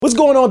What's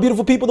going on,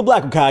 beautiful people? The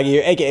Black Hokage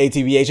here, aka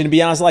TVH, and to be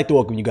honest, I'd like to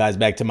welcome you guys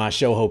back to my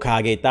show,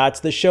 Hokage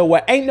Thoughts, the show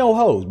where ain't no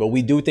hoes, but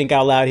we do think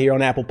out loud here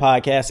on Apple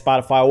Podcasts,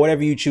 Spotify, or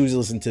whatever you choose to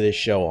listen to this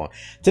show on.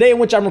 Today in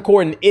which I'm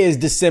recording is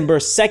December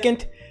 2nd,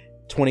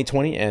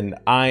 2020, and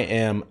I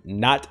am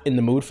not in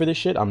the mood for this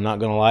shit. I'm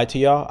not gonna lie to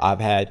y'all.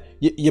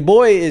 Your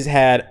boy has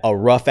had a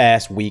rough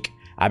ass week.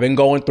 I've been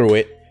going through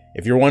it.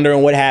 If you're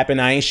wondering what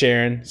happened, I ain't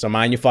sharing, so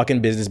mind your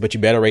fucking business, but you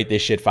better rate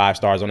this shit 5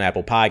 stars on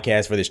Apple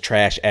Podcasts for this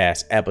trash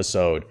ass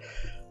episode.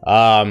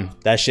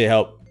 That shit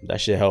help the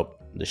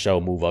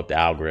show move up the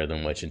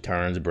algorithm, which in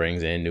turn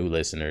brings in new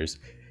listeners.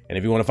 And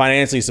if you want to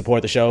financially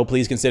support the show,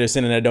 please consider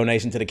sending a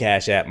donation to the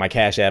Cash App. My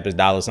Cash App is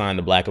 $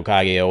 the Black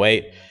Hokage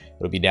 08.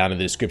 It'll be down in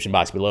the description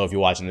box below if you're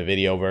watching the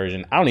video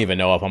version. I don't even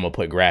know if I'm gonna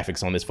put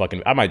graphics on this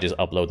fucking. I might just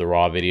upload the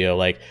raw video.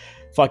 Like,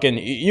 fucking,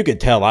 you could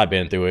tell I've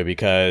been through it,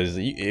 because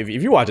if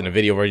you're watching the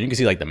video version, you can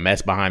see like the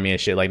mess behind me and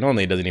shit. Like,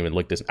 normally it doesn't even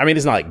look this. I mean,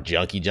 it's not like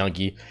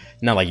junky.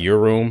 It's not like your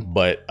room,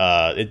 but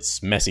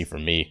it's messy for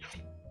me.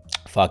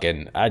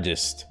 Fucking, I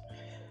just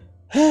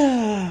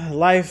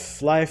life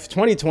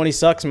 2020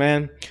 sucks,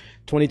 man.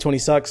 2020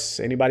 sucks.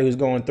 Anybody who's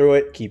going through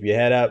it, keep your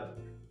head up.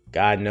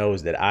 God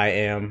knows that I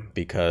am,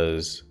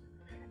 because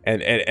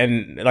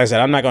and like I said,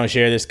 I'm not going to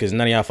share this because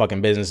none of y'all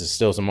fucking business. Is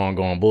still some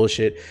ongoing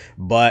bullshit.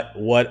 But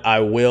what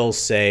I will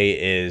say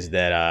is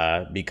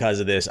that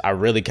because of this, I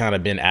really kind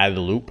of been out of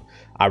the loop.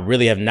 I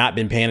really have not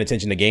been paying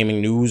attention to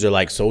gaming news or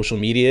like social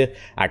media.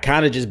 I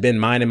kind of just been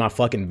minding my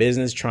fucking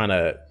business, trying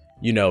to,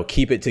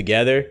 keep it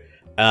together.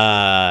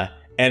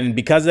 And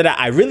because of that,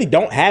 I really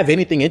don't have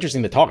anything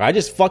interesting to talk. I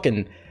just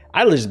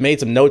made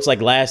some notes like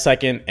last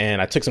second,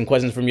 and I took some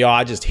questions from y'all.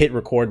 I just hit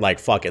record like,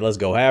 fuck it, let's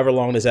go. However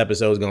long this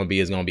episode is going to be,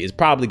 it's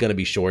probably going to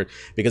be short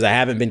because I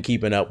haven't been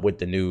keeping up with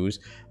the news.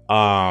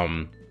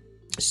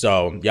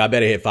 So y'all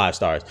better hit 5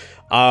 stars.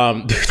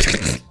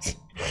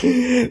 This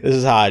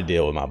is how I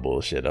deal with my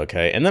bullshit,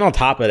 okay? And then on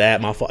top of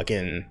that, my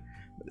fucking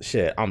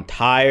shit, I'm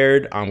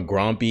tired, I'm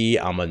grumpy,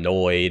 I'm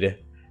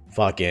annoyed,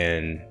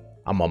 fucking,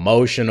 I'm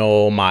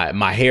emotional,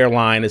 my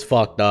hairline is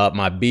fucked up,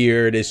 my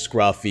beard is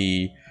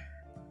scruffy.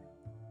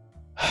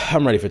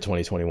 I'm ready for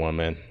 2021,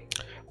 man.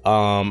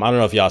 I don't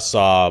know if y'all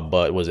saw,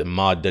 but was it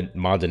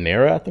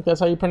Modenera? I think that's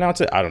how you pronounce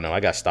it. I don't know. I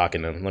got stock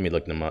in them. Let me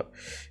look them up.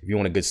 If you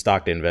want a good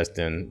stock to invest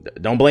in,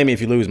 don't blame me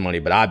if you lose money,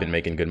 but I've been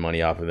making good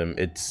money off of them.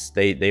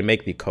 They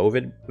make the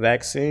COVID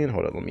vaccine.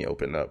 Hold on, let me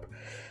open up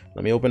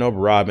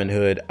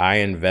Robinhood. I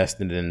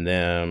invested in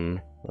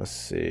them. Let's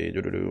see.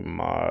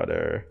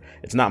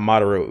 It's not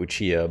Madara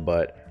Uchiha,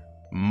 but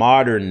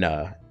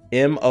Moderna.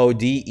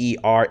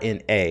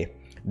 Moderna.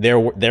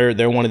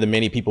 They're one of the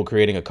many people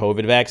creating a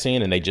COVID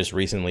vaccine, and they just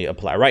recently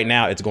applied. Right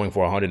now, it's going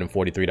for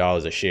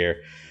 $143 a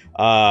share.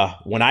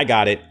 When I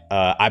got it,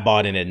 I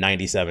bought in at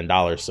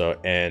 $97.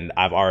 And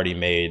I've already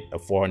made a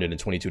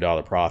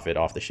 $422 profit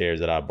off the shares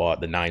that I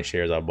bought, the 9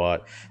 shares I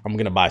bought. I'm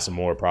gonna buy some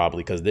more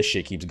probably because this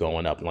shit keeps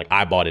going up. And like,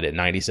 I bought it at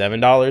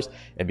 $97,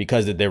 and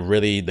because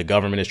the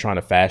government is trying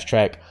to fast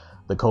track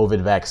the COVID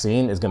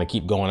vaccine, is gonna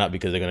keep going up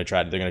because they're gonna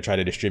try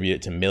to distribute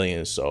it to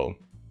millions. So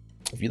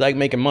if you like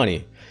making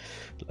money,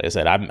 like I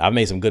said, I've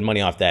made some good money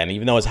off that. And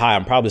even though it's high,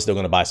 I'm probably still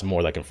going to buy some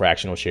more, like in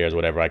fractional shares,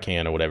 whatever I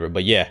can or whatever.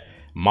 But yeah,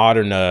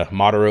 Madara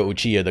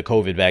Uchiha, the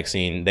COVID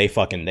vaccine, they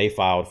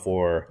filed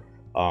for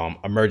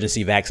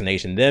emergency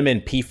vaccination. Them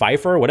and P.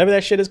 Pfeiffer, whatever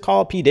that shit is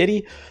called, P.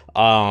 Diddy,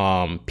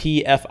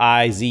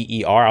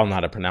 Pfizer, I don't know how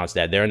to pronounce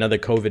that. They're another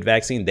COVID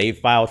vaccine. They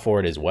filed for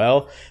it as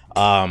well.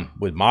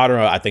 With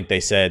Moderna, I think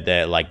they said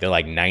that like they're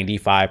like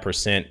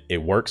 95%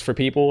 it works for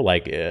people.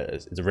 Like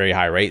it's a very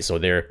high rate. So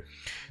they're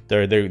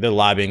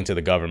lobbying to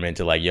the government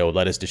to like, yo,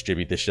 let us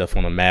distribute this stuff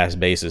on a mass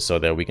basis so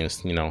that we can,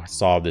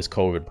 solve this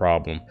COVID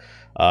problem.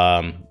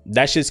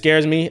 That shit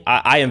scares me.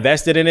 I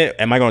invested in it.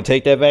 Am I going to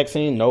take that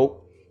vaccine?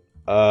 Nope.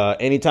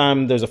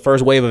 Anytime there's a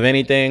first wave of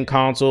anything,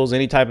 consoles,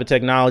 any type of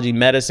technology,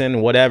 medicine,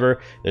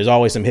 whatever, there's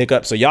always some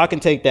hiccups. So y'all can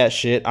take that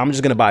shit. I'm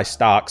just going to buy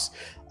stocks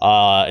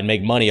and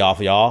make money off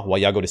of y'all while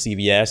y'all go to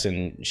CVS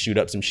and shoot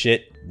up some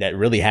shit that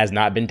really has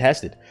not been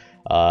tested.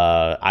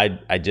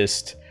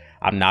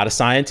 I'm not a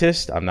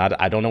scientist.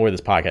 I don't know where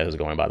this podcast is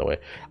going, by the way.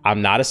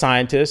 I'm not a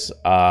scientist.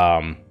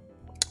 I'm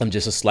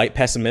just a slight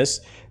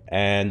pessimist.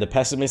 And the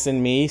pessimist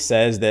in me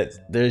says that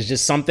there's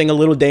just something a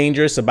little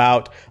dangerous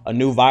about a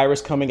new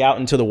virus coming out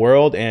into the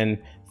world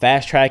and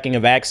fast tracking a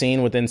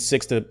vaccine within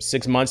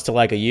 6 months to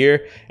like a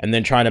year, and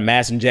then trying to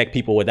mass inject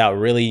people without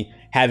really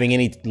having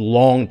any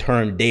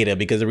long-term data.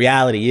 Because the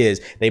reality is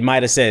they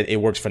might have said it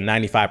works for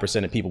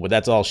 95% of people, but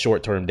that's all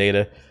short-term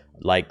data.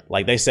 Like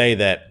they say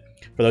that,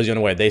 for those who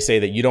don't know, they say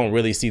that you don't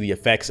really see the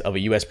effects of a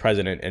U.S.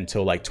 president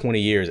until like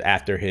 20 years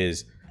after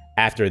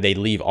they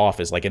leave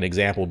office. Like an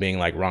example being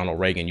like Ronald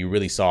Reagan. You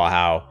really saw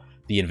how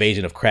the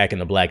invasion of crack in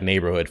the black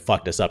neighborhood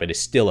fucked us up, and it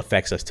still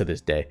affects us to this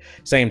day.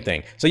 Same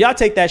thing. So y'all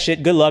take that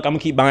shit. Good luck. I'm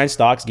gonna keep buying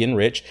stocks, getting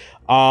rich.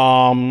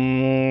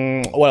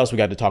 What else we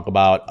got to talk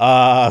about?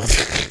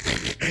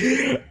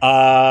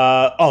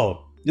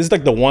 This is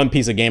like the one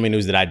piece of gaming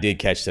news that I did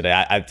catch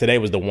today. Today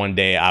was the one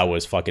day I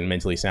was fucking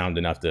mentally sound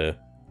enough to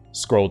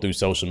scroll through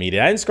social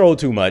media. I didn't scroll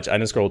too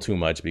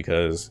much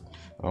because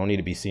I don't need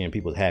to be seeing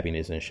people's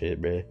happiness and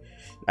shit, bro.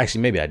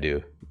 Actually, maybe I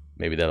do.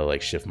 Maybe that'll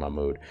like shift my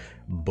mood.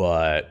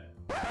 But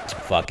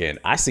fucking,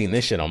 I seen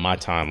this shit on my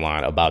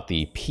timeline about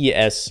the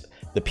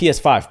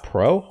PS5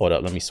 Pro. Hold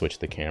up, let me switch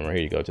the camera.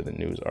 Here you go to the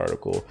news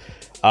article.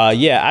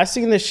 Yeah, I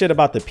seen this shit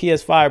about the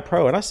PS5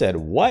 Pro, and I said,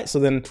 what? So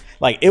then,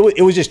 like, it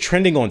was just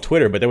trending on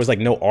Twitter, but there was like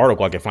no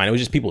article I could find. It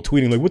was just people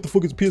tweeting like, what the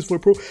fuck is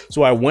PS4 Pro?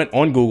 So I went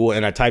on Google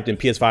and I typed in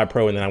PS5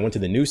 Pro, and then I went to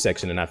the news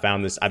section and I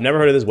found this. I've never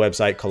heard of this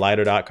website,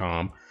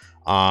 Collider.com.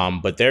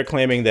 But they're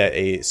claiming that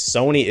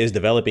Sony is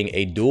developing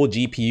a dual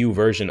GPU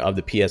version of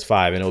the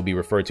PS5, and it will be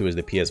referred to as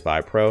the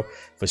PS5 Pro.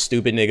 For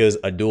stupid niggas,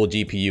 a dual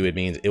GPU, it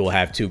means it will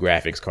have 2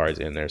 graphics cards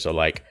in there. So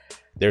like,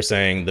 they're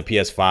saying the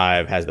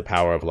PS5 has the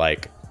power of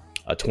like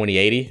a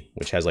 2080,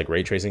 which has like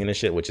ray tracing in this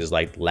shit, which is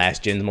like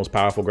last gen's most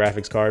powerful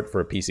graphics card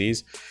for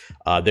PCs.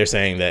 They're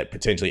saying that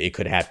potentially it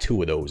could have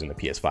 2 of those in the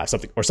PS5,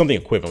 something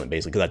equivalent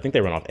basically, because I think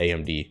they run off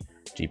AMD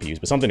GPUs,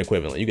 but something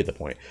equivalent. You get the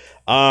point.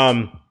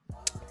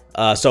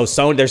 So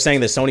Sony, they're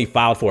saying that Sony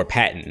filed for a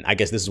patent. I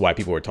guess this is why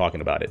people were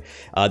talking about it.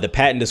 The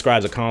patent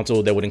describes a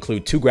console that would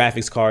include 2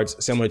 graphics cards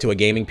similar to a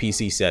gaming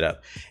PC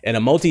setup. In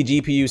a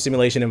multi-GPU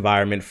simulation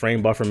environment,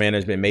 frame buffer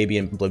management may be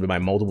implemented by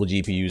multiple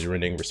GPUs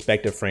rendering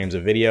respective frames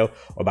of video,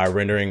 or by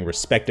rendering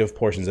respective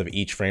portions of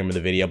each frame of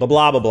the video. Blah,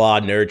 blah, blah, blah.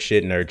 Nerd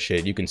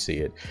shit. You can see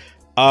it.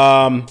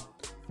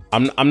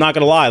 I'm not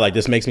gonna lie, like,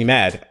 this makes me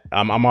mad.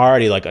 I'm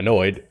already like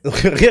annoyed.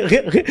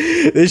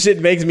 This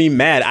shit makes me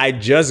mad. I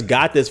just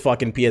got this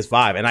fucking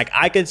PS5, and like,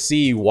 I could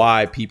see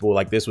why people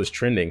like this was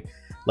trending.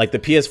 Like, the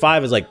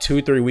PS5 is like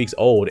 2-3 weeks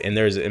old, and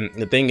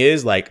the thing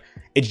is, like,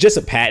 it's just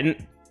a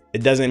patent.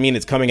 It doesn't mean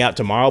it's coming out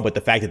tomorrow, but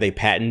the fact that they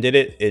patented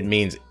it, it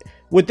means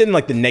within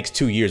like the next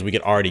 2 years we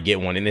could already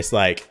get one. And it's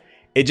like,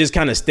 it just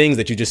kind of stings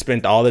that you just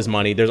spent all this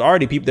money.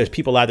 There's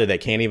people out there that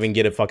can't even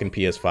get a fucking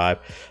PS5.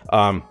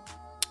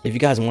 If you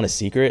guys want a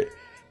secret,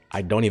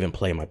 I don't even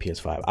play my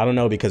PS5. I don't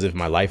know, because if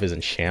my life is in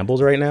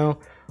shambles right now,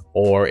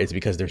 or it's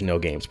because there's no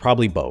games.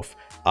 Probably both.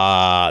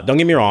 Don't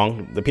get me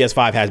wrong, the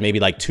PS5 has maybe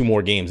like 2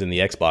 more games than the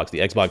Xbox. The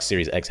Xbox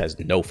Series X has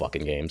no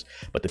fucking games,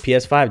 but the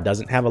PS5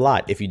 doesn't have a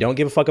lot. If you don't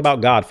give a fuck about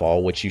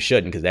Godfall, which you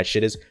shouldn't, because that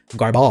shit is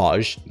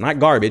garbage, not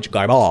garbage,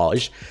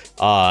 garbage,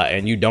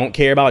 and you don't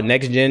care about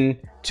next gen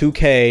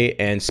 2K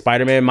and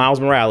Spider-Man Miles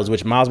Morales,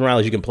 which Miles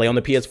Morales you can play on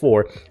the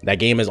PS4. That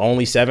game is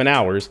only 7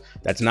 hours.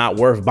 That's not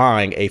worth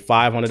buying a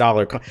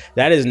 $500.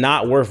 That is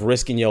not worth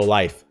risking your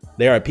life.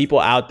 There are people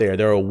out there.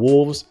 There are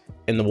wolves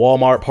in the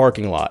Walmart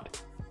parking lot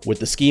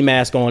with the ski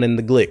mask on and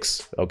the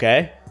glicks,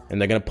 okay?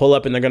 And they're gonna pull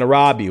up and they're gonna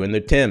rob you in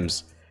their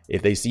Timbs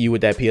if they see you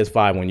with that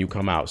PS5 when you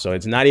come out. So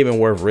it's not even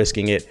worth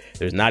risking it.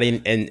 There's not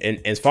even,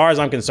 and as far as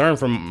I'm concerned,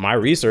 from my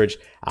research,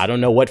 I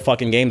don't know what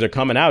fucking games are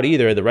coming out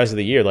either the rest of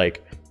the year.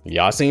 Like,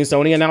 y'all seen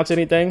Sony announce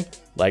anything?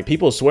 Like,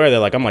 people swear that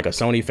like I'm like a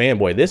Sony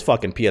fanboy. This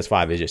fucking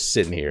PS5 is just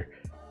sitting here.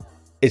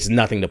 It's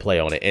nothing to play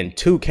on it. And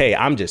 2K,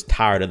 I'm just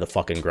tired of the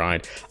fucking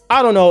grind.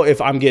 I don't know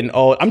if I'm getting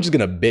old. I'm just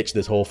gonna bitch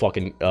this whole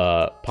fucking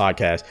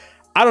podcast.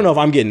 I don't know if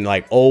I'm getting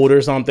like old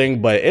or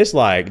something, but it's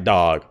like,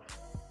 dog,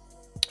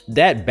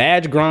 that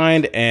badge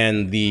grind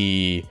and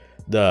the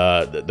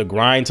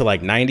grind to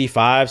like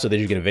 95 so that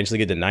you can eventually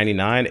get to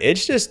 99,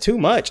 it's just too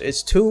much.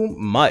 It's too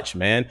much,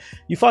 man.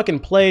 You fucking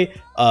play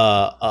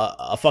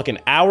a fucking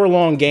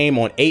hour-long game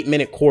on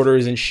 8-minute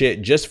quarters and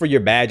shit just for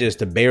your badges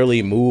to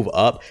barely move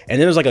up, and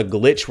then there's like a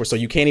glitch where so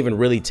you can't even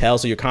really tell,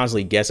 so you're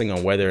constantly guessing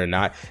on whether or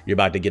not you're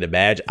about to get a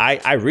badge.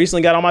 I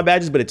recently got all my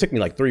badges, but it took me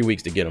like 3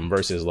 weeks to get them,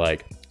 versus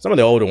like some of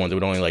the older ones, it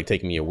would only like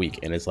take me a week.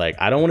 And it's like,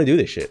 I don't want to do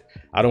this shit.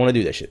 I don't want to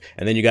do that shit.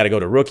 And then you got to go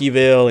to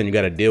Rookieville and you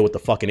got to deal with the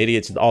fucking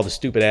idiots, all the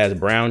stupid ass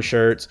brown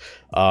shirts.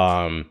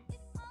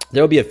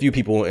 There'll be a few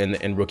people in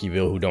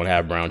Rookieville who don't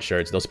have brown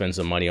shirts. They'll spend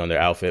some money on their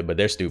outfit, but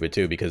they're stupid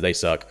too because they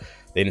suck.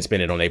 They didn't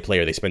spend it on a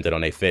player. They spent it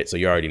on a fit. So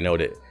you already know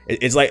that.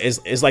 It's like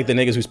the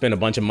niggas who spend a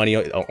bunch of money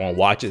on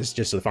watches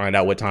just to find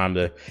out what time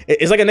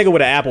it's like a nigga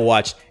with an Apple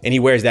Watch and he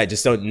wears that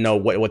just so to know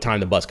what time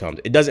the bus comes.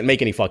 It doesn't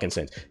make any fucking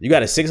sense. You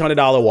got a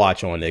 $600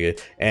 watch on,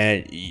 nigga,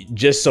 and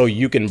just so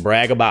you can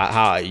brag about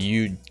how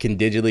you can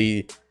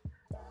digitally.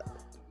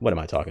 What am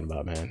I talking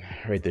about, man?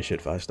 Rate this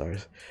shit 5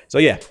 stars. So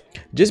yeah,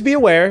 just be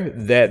aware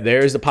that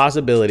there's a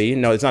possibility.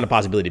 No, it's not a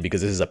possibility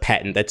because this is a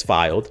patent that's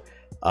filed.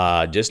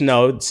 Just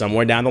know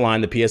somewhere down the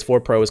line, the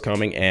PS4 Pro is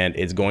coming and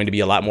it's going to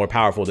be a lot more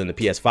powerful than the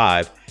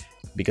PS5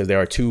 because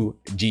there are 2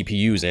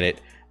 GPUs in it.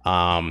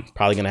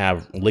 Probably going to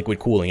have liquid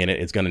cooling in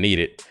it. It's going to need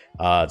it.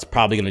 It's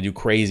probably going to do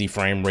crazy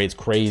frame rates,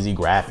 crazy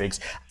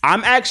graphics.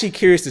 I'm actually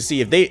curious to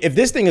see if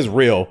this thing is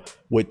real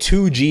with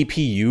 2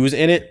 GPUs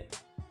in it.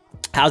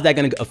 How's that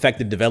going to affect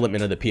the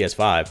development of the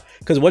PS5?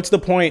 Because what's the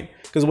point?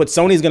 Because what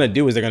Sony's going to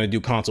do is they're going to do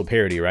console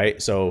parity,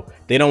 right? So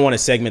they don't want to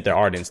segment their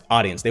audience.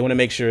 They want to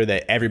make sure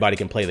that everybody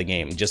can play the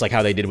game, just like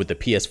how they did with the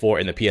PS4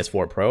 and the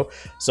PS4 Pro.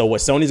 So what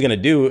Sony's going to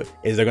do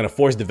is they're going to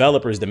force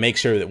developers to make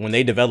sure that when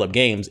they develop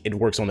games, it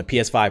works on the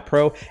PS5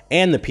 Pro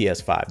and the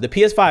PS5. The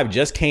PS5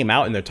 just came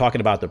out and they're talking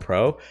about the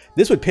Pro.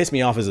 This would piss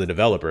me off as a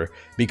developer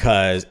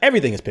because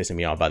everything is pissing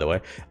me off, by the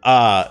way,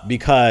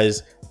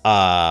 because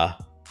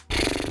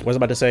What was I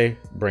about to say?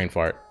 Brain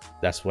fart.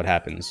 That's what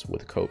happens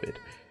with COVID.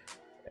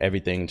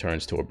 Everything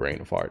turns to a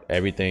brain fart.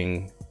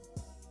 Everything,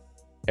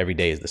 every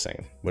day is the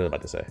same. What was I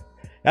about to say?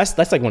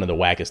 That's like one of the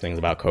wackest things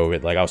about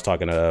COVID. Like I was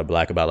talking to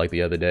Black about like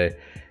the other day.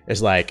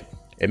 It's like,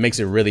 it makes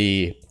it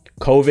really,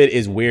 COVID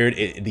is weird.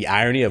 The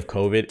irony of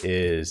COVID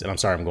is, and I'm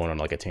sorry I'm going on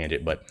like a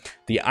tangent, but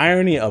the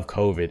irony of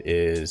COVID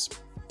is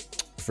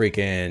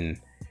freaking,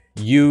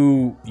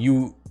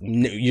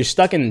 you're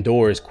stuck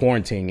indoors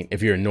quarantining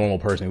if you're a normal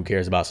person who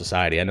cares about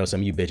society. I know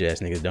some of you bitch ass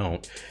niggas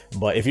don't,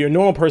 but if you're a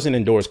normal person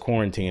indoors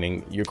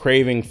quarantining, you're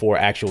craving for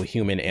actual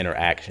human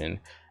interaction.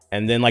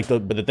 And then like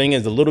but the thing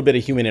is, the little bit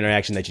of human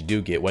interaction that you do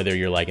get, whether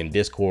you're like in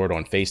Discord,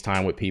 on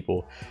FaceTime with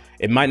people,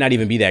 it might not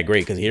even be that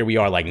great, because here we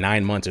are like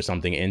 9 months or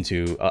something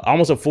into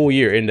almost a full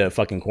year into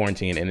fucking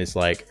quarantine, and it's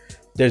like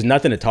there's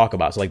nothing to talk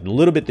about. So like the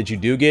little bit that you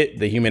do get,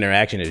 the human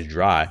interaction is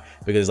dry,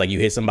 because like you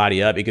hit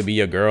somebody up, it could be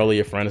your girl or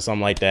your friend or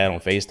something like that on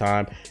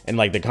FaceTime, and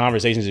like the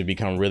conversations have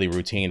become really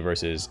routine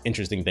versus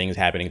interesting things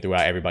happening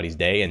throughout everybody's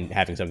day and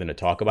having something to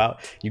talk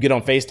about. You get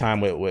on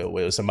FaceTime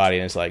with somebody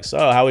and it's like,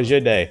 so how was your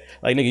day?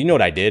 Like, nigga, you know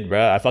what I did,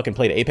 bro? I fucking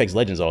played Apex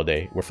Legends all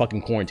day. We're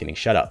fucking quarantining.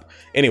 Shut up.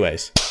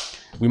 Anyways,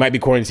 we might be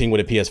quarantining with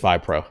a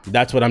PS5 Pro.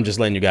 That's what I'm just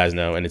letting you guys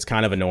know, and it's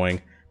kind of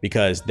annoying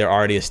because they're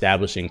already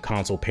establishing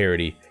console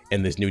parity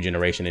in this new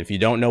generation. If you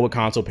don't know what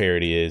console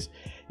parity is,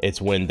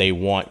 it's when they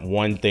want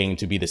one thing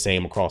to be the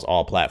same across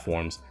all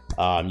platforms.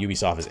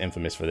 Ubisoft is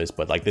infamous for this,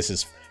 but like this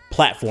is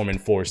platform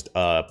enforced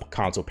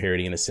console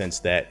parity in a sense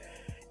that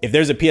if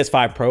there's a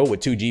PS5 Pro with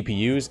 2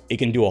 GPUs, it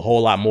can do a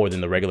whole lot more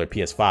than the regular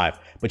PS5,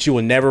 but you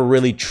will never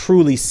really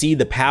truly see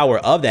the power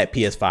of that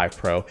PS5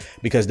 Pro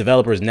because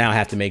developers now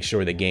have to make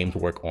sure that games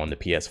work on the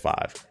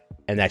PS5.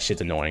 And that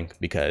shit's annoying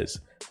because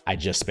I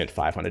just spent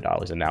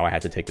 $500 and now I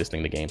had to take this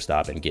thing to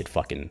GameStop and get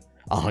fucking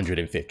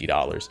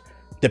 $150.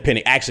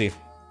 Depending, actually,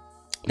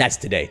 that's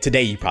today.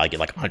 Today you probably get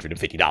like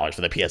 $150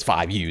 for the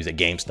PS5 used at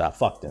GameStop.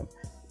 Fuck them.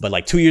 But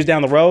like 2 years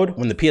down the road,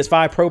 when the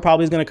PS5 Pro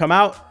probably is gonna come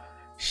out,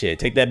 shit,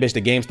 take that bitch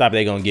to GameStop,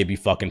 they gonna give you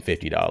fucking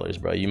 $50,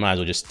 bro. You might as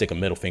well just stick a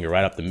middle finger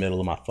right up the middle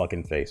of my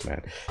fucking face,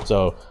 man.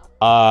 So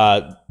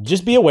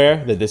just be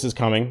aware that this is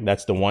coming.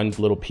 That's the one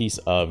little piece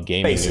of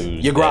gaming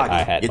news that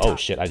I had. Oh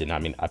shit, I did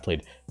not mean, I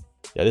played.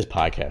 Yeah, this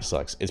podcast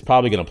sucks. It's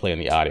probably gonna play in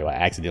the audio. I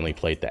accidentally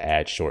played the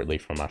ad shortly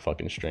from my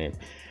fucking stream.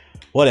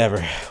 Whatever.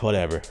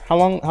 How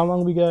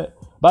long we got?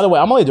 By the way,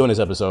 I'm only doing this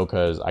episode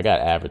because I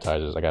got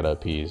advertisers I gotta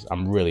appease.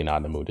 I'm really not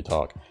in the mood to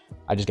talk.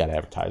 I just got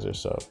advertisers.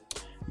 So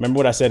remember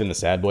what I said in the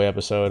sad boy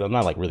episode? I'm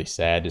not like really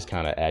sad, just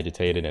kind of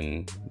agitated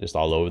and just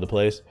all over the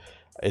place.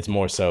 It's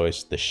more so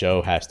it's the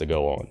show has to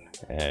go on,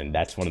 and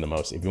that's one of the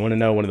most, if you want to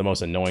know one of the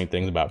most annoying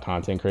things about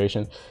content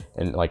creation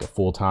and like a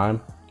full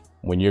time,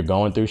 when you're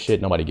going through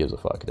shit, nobody gives a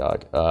fuck,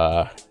 dog.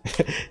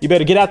 You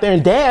better get out there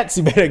and dance.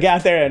 You better get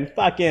out there and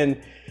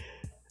fucking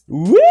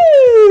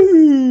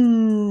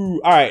woo.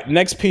 All right,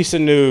 next piece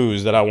of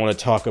news that I want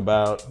to talk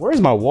about.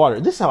 Where's my water?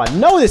 This is how I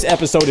know this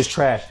episode is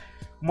trash.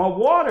 My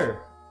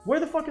water. Where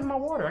the fuck is my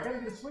water? I gotta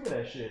get a swig of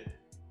that shit.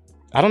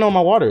 I don't know what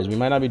my water is. We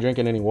might not be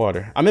drinking any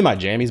water. I'm in my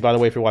jammies, by the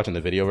way, if you're watching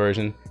the video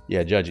version.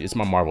 Yeah, judge. It's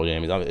my Marvel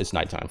jammies. It's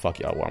nighttime. Fuck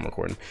y'all while I'm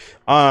recording.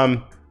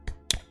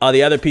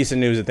 The other piece of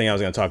news, the thing I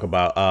was gonna talk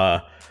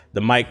about,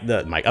 Mike,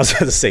 I was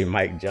going to say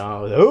Mike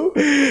John. Who?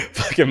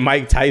 Fucking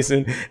Mike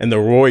Tyson and the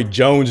Roy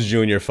Jones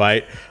Jr.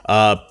 fight.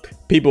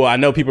 I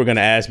know people are going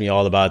to ask me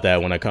all about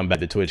that when I come back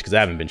to Twitch because I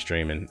haven't been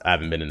streaming. I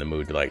haven't been in the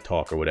mood to like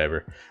talk or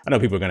whatever. I know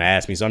people are going to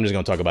ask me, so I'm just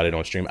going to talk about it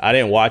on stream. I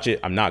didn't watch it.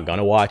 I'm not going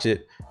to watch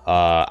it.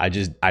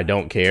 I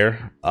don't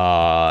care.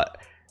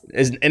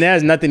 And it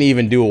has nothing to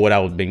even do with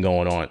what's been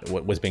going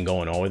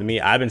on with me.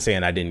 I've been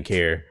saying I didn't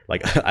care.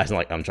 Like,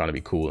 I'm trying to be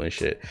cool and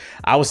shit.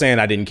 I was saying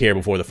I didn't care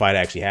before the fight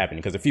actually happened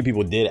because a few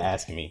people did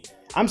ask me.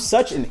 I'm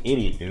such an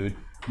idiot, dude.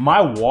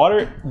 My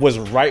water was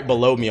right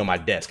below me on my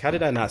desk. How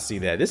did I not see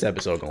that? This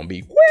episode gonna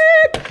be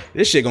quick.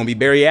 This shit gonna be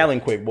Barry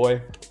Allen quick,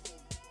 boy.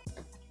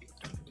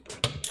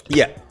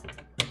 Yeah.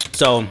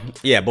 So,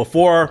 yeah,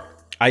 before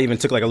I even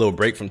took like a little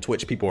break from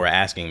Twitch, people were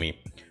asking me,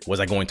 was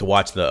I going to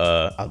watch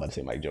the, I was about to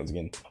say Mike Jones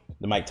again,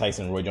 the Mike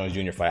Tyson, Roy Jones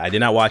Jr. fight. I did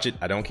not watch it.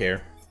 I don't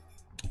care.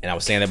 And I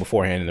was saying that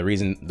beforehand. And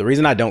the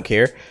reason I don't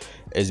care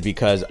is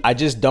because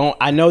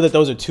I know that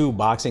those are two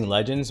boxing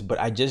legends, but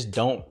I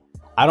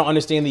don't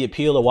understand the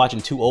appeal of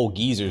watching two old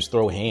geezers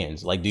throw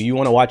hands. Like, do you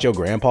want to watch your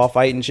grandpa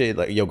fight and shit?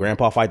 Like your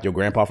grandpa fight your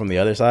grandpa from the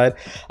other side?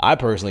 I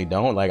personally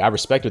don't. Like, I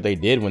respect what they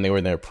did when they were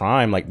in their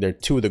prime. Like, they're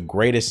two of the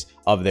greatest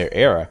of their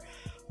era.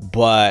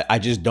 But I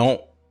just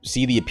don't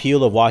see the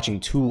appeal of watching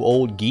two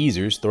old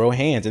geezers throw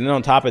hands. And then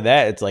on top of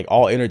that, it's like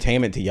all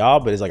entertainment to y'all.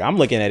 But it's like, I'm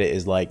looking at it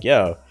as like,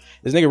 yo,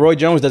 this nigga Roy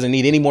Jones doesn't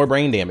need any more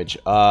brain damage.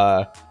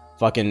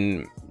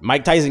 Fucking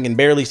Mike Tyson can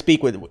barely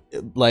speak with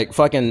like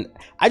fucking,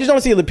 I just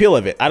don't see the appeal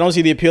of it. I don't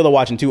see the appeal of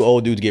watching two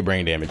old dudes get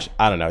brain damage.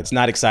 I don't know. It's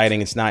not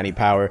exciting. It's not any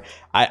power.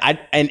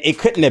 And it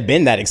couldn't have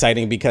been that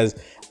exciting because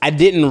I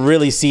didn't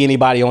really see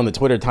anybody on the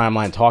Twitter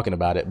timeline talking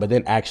about it. But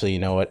then actually, you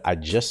know what? I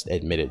just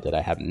admitted that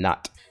I have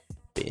not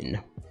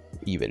been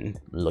even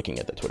looking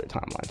at the Twitter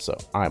timeline. So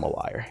I'm a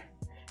liar.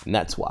 And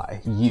that's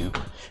why you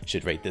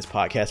should rate this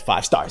podcast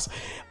 5 stars.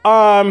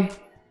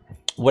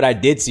 What I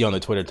did see on the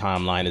Twitter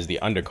timeline is the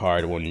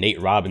undercard when Nate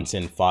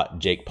Robinson fought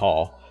Jake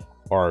Paul,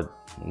 or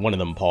one of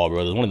them Paul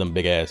brothers, one of them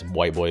big ass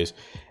white boys.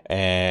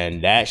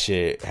 And that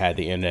shit had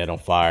the internet on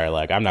fire.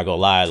 Like, I'm not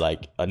gonna lie,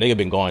 like, a nigga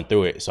been going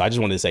through it. So I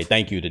just wanted to say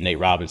thank you to Nate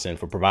Robinson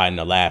for providing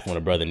a laugh when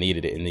a brother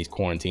needed it in these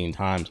quarantine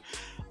times.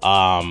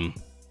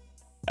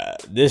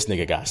 This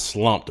nigga got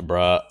slumped,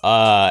 bruh.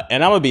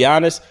 And I'm gonna be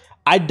honest,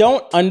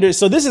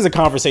 so this is a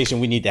conversation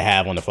we need to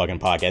have on the fucking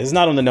podcast. It's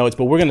not on the notes,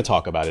 but we're gonna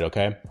talk about it,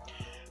 okay?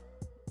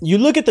 You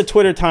look at the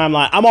Twitter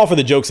timeline. I'm all for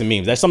the jokes and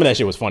memes. Some of that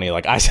shit was funny.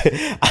 Like, I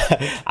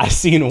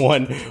seen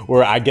one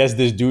where I guess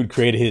this dude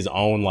created his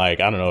own, like,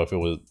 I don't know if it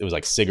was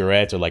like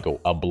cigarettes or like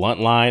a blunt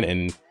line,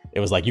 and it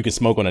was like you could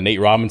smoke on a Nate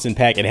Robinson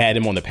pack. It had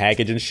him on the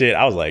package and shit.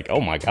 I was like,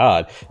 oh my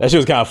god, that shit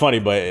was kind of funny,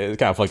 but it's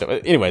kind of fucked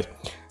up. Anyways,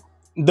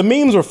 the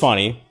memes were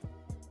funny,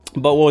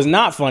 but what was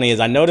not funny is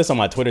I noticed on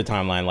my Twitter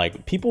timeline,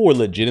 like, people were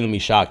legitimately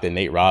shocked that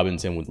Nate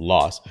Robinson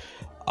lost.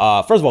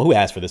 First of all, who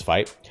asked for this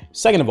fight?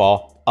 Second of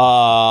all,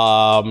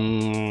 I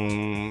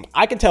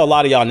can tell a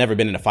lot of y'all never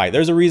been in a fight.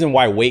 There's a reason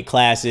why weight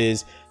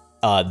classes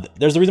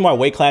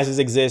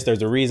exist.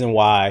 There's a reason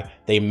why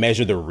they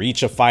measure the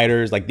reach of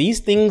fighters. Like, these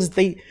things,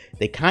 they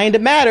kind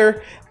of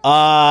matter.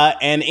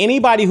 And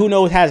anybody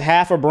who has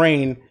half a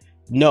brain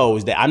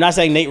knows that. I'm not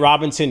saying Nate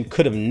Robinson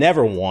could have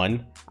never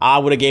won. I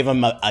would have gave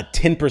him a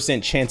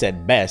 10% chance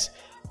at best.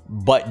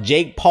 But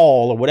Jake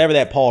Paul, or whatever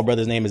that Paul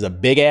brother's name is, a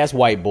big ass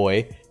white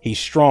boy. He's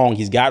strong.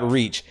 He's got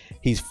reach.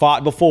 He's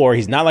fought before.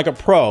 He's not like a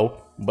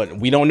pro, but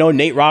we don't know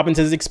Nate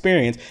Robinson's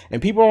experience.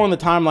 And people on the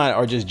timeline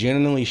are just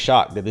genuinely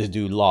shocked that this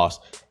dude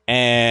lost.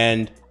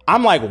 And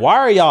I'm like, why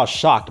are y'all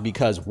shocked?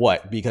 Because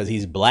what? Because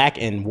he's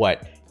black and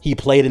what? He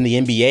played in the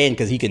NBA and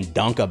because he can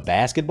dunk a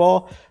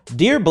basketball?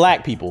 Dear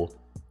black people,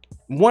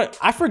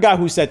 I forgot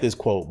who said this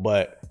quote,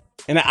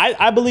 and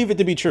I believe it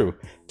to be true.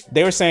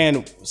 They were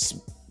saying,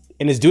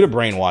 and it's due to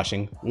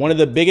brainwashing, one of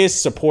the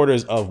biggest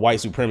supporters of white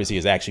supremacy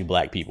is actually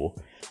black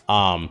people.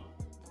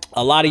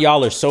 A lot of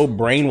y'all are so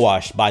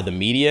brainwashed by the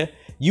media,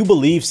 you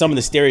believe some of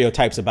the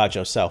stereotypes about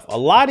yourself. A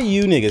lot of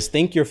you niggas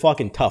think you're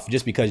fucking tough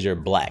just because you're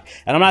black.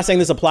 And I'm not saying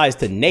this applies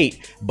to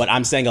Nate, but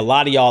I'm saying a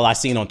lot of y'all I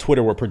seen on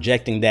Twitter were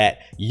projecting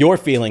that your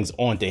feelings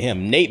onto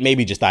him. Nate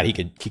maybe just thought he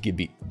could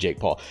beat Jake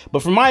Paul.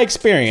 But from my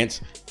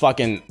experience,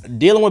 fucking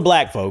dealing with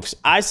black folks,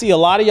 I see a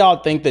lot of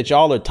y'all think that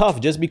y'all are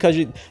tough just because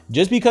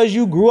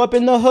you grew up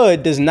in the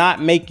hood does not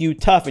make you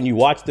tough. And you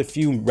watched a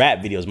few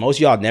rap videos. Most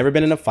of y'all have never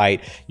been in a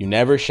fight. You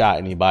never shot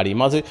anybody.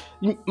 Most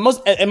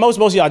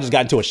of y'all just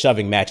got into a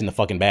shoving match in the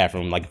fucking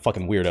bathroom like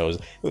fucking weirdos.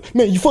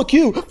 Man, fuck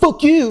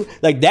you.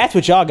 Like, that's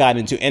what y'all got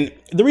into. And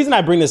the reason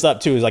I bring this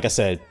up too is, like I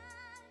said,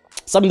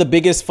 some of the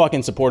biggest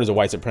fucking supporters of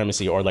white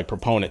supremacy, or like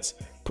proponents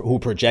who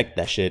project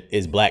that shit,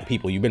 is black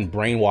people. You've been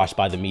brainwashed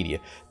by the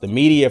media. The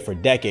media for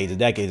decades and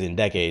decades and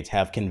decades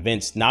have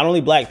convinced not only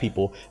black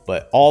people,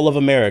 but all of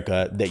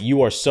America that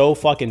you are so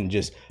fucking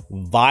just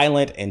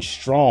violent and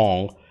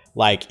strong.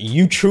 Like,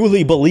 you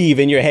truly believe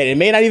in your head. It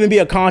may not even be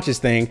a conscious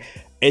thing.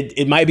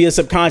 It might be a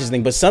subconscious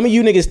thing, but some of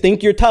you niggas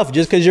think you're tough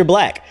just because you're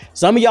black.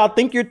 Some of y'all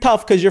think you're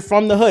tough because you're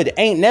from the hood,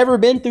 ain't never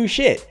been through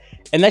shit.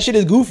 And that shit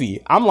is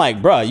goofy. I'm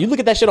like, bruh, you look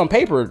at that shit on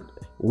paper.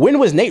 When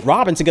was Nate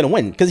Robinson gonna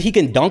win? Because he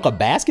can dunk a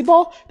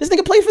basketball? This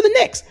nigga played for the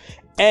Knicks.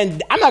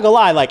 And I'm not gonna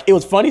lie, like, it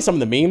was funny, some of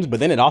the memes, but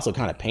then it also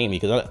kind of pained me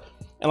because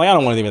I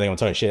don't want to even think I'm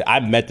talking shit.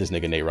 I met this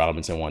nigga Nate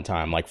Robinson one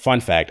time. Like,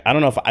 fun fact, I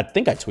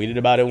think I tweeted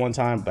about it one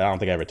time, but I don't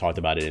think I ever talked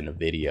about it in a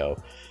video.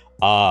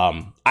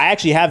 I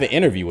actually have an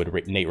interview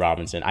with Nate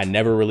Robinson. I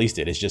never released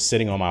it. It's just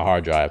sitting on my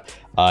hard drive.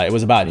 It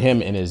was about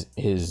him and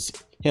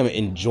him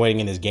enjoying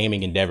in his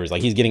gaming endeavors.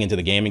 Like, he's getting into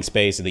the gaming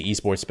space, the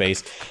esports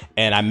space.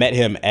 And I met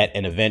him at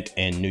an event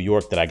in New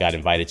York that I got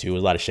invited to. It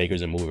was a lot of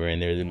shakers and movers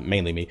in there,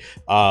 mainly me.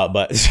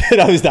 But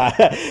it was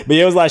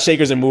a lot of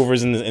shakers and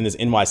movers in this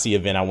NYC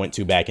event I went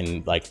to back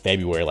in like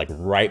February, like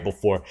right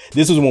before.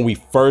 This was when we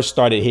first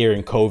started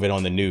hearing COVID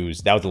on the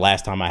news. That was the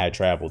last time I had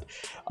traveled.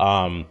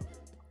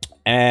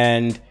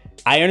 And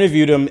I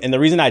interviewed him, and the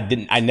reason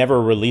I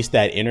never released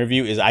that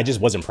interview is I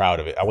just wasn't proud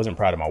of it. I wasn't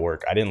proud of my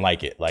work. I didn't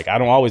like it. Like, I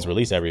don't always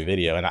release every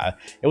video, and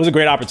it was a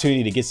great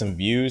opportunity to get some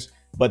views.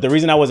 But the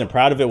reason I wasn't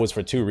proud of it was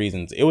for 2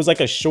 reasons. It was like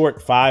a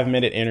short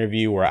 5-minute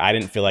interview where I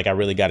didn't feel like I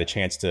really got a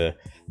chance to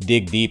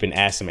dig deep and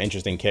ask some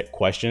interesting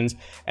questions.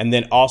 And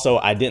then also,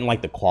 I didn't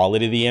like the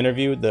quality of the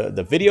interview.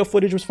 The video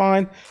footage was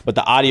fine, but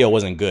the audio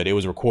wasn't good. It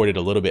was recorded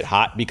a little bit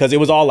hot because it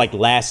was all like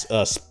last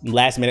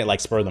minute, like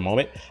spur of the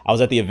moment. I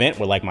was at the event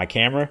with like my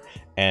camera,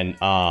 and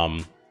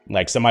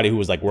like somebody who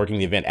was like working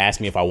the event asked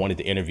me if I wanted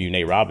to interview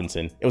Nate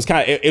Robinson. It was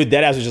kind of,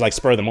 that was just like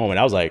spur of the moment.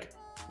 I was like,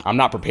 I'm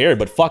not prepared,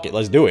 but fuck it,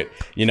 let's do it.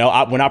 You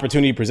know, when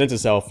opportunity presents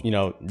itself, you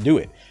know, do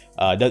it.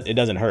 It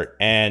doesn't hurt.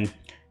 And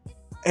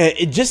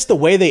it just the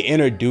way they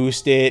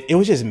introduced it, it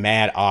was just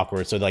mad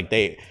awkward. So like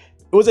it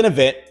was an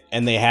event,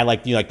 and they had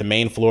like, you know, like the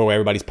main floor where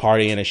everybody's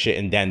partying and shit,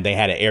 and then they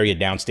had an area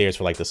downstairs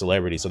for like the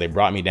celebrities. So they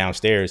brought me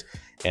downstairs,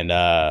 and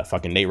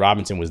fucking Nate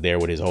Robinson was there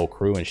with his whole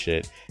crew and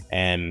shit.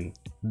 And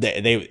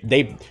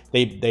they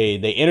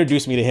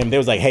introduced me to him. They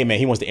was like, hey man,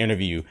 he wants to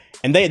interview you.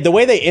 And the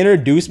way they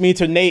introduced me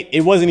to Nate,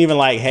 it wasn't even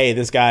like, hey,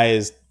 this guy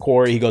is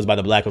Corey. He goes by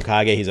the Black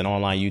Hokage. He's an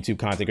online YouTube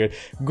content creator.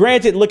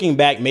 Granted, looking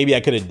back, maybe I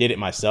could have did it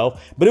myself,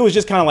 but it was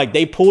just kind of like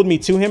they pulled me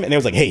to him and they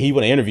was like, hey, he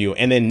want to interview.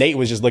 And then Nate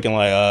was just looking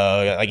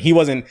like he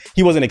wasn't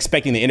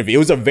expecting the interview. It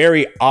was a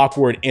very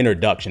awkward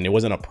introduction. It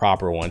wasn't a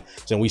proper one.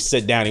 So we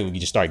sit down and we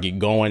just start getting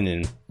going,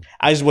 and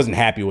I just wasn't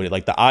happy with it.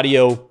 Like the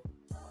audio,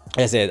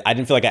 like I said, I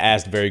didn't feel like I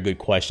asked very good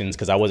questions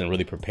because I wasn't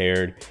really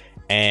prepared.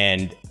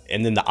 And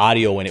then the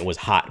audio when it was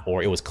hot,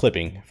 or it was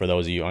clipping, for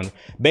those of you on,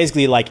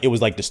 basically like it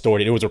was like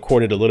distorted. It was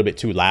recorded a little bit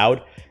too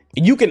loud.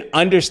 You can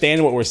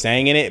understand what we're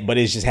saying in it, but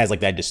it just has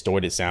like that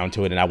distorted sound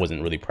to it, and I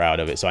wasn't really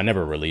proud of it, so I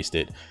never released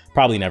it.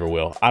 Probably never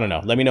will. I don't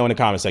know. Let me know in the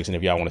comment section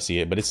if y'all want to see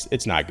it, but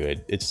it's not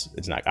good. It's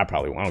not. I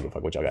don't give a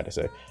fuck what y'all got to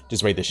say.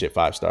 Just rate this shit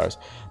 5 stars.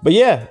 But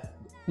yeah,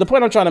 the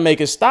point I'm trying to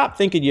make is stop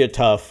thinking you're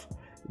tough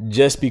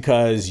just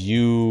because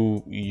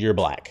you're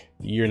black.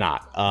 You're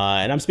not.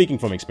 And I'm speaking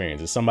from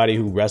experience. As somebody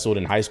who wrestled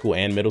in high school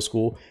and middle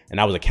school, and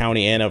I was a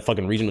county and a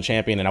fucking regional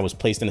champion, and I was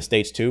placed in the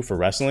States too for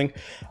wrestling.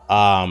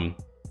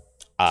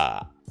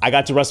 I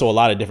got to wrestle a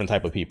lot of different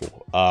type of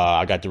people.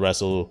 I got to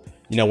wrestle,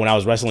 when I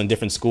was wrestling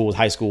different schools,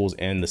 high schools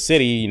in the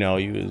city,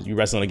 you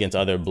wrestling against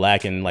other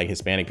black and like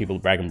Hispanic people,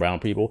 black and brown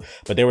people.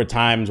 But there were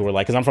times where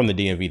like, cause I'm from the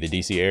DMV, the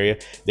DC area,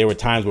 there were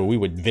times where we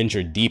would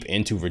venture deep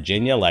into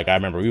Virginia. Like I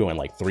remember we went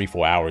like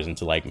 3-4 hours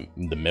into like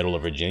the middle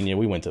of Virginia.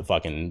 We went to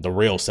fucking the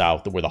real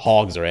South where the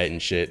hogs are at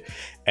and shit.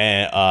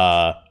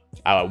 And,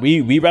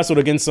 we wrestled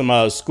against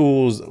some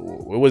schools. It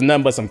was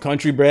nothing but some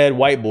country bred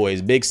white boys,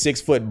 big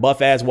 6-foot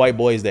buff ass white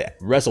boys that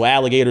wrestle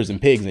alligators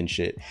and pigs and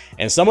shit.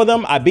 And some of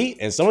them I beat,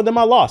 and some of them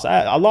I lost.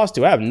 I lost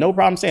to. I have no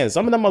problem saying it.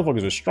 Some of them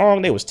motherfuckers were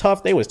strong. They was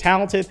tough. They was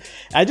talented.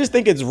 I just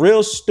think it's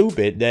real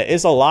stupid that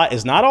it's a lot.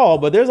 It's not all,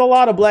 but there's a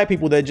lot of black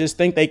people that just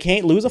think they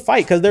can't lose a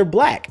fight because they're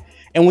black.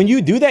 And when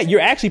you do that, you're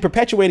actually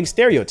perpetuating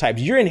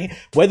stereotypes.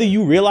 Whether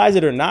you realize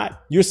it or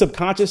not, you're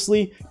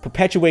subconsciously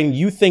perpetuating.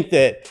 You think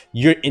that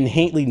you're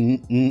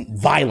inherently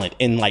violent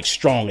and like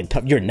strong and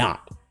tough. You're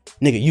not.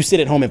 Nigga, you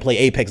sit at home and play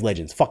Apex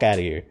Legends. Fuck out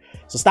of here.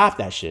 So stop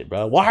that shit,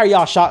 bro. Why are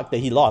y'all shocked that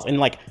he lost? And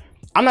like,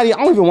 I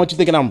don't even want you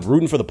thinking I'm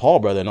rooting for the Paul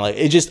brother. And like,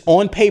 it just,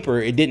 on paper,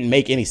 it didn't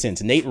make any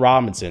sense. Nate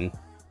Robinson,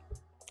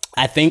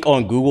 I think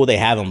on Google, they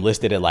have him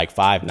listed at like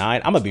 5'9".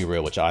 I'm gonna be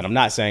real with y'all. And I'm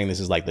not saying this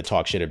is like the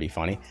talk shit or be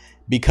funny.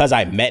 Because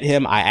I met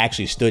him, I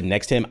actually stood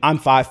next to him. I'm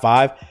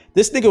 5'5".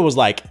 This nigga was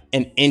like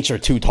an inch or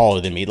two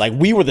taller than me. Like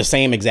we were the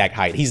same exact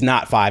height. He's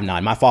not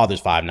 5'9". My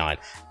father's 5'9".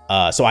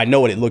 So I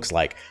know what it looks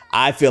like.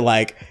 I feel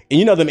like,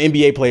 and them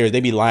NBA players, they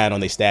be lying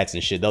on their stats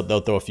and shit.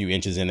 They'll throw a few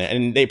inches in there,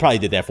 and they probably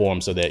did that for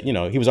him so that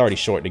he was already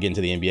short to get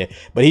into the NBA.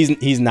 But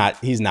he's not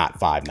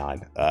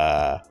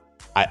 5'9".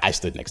 I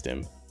stood next to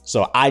him,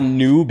 so I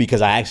knew,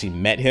 because I actually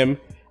met him.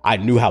 I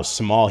knew how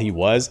small he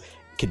was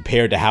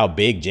compared to how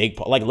big Jake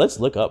Paul. Like, let's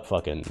look up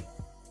fucking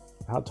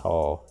how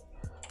tall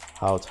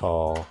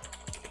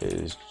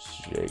is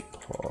Jake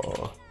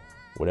Paul?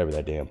 Whatever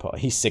that damn Paul.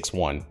 He's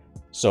 6'1".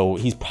 So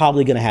he's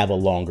probably going to have a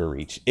longer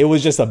reach. It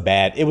was a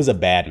bad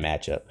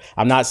matchup.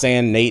 I'm not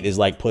saying Nate is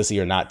like pussy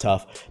or not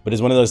tough, but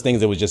it's one of those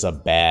things that was just a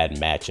bad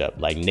matchup.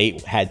 Like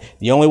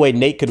the only way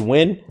Nate could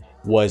win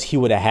was he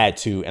would have had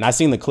to, and I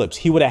seen the clips,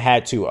 he would have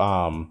had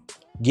to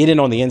get in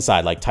on the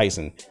inside like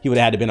Tyson. He would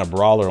have had to been a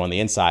brawler on the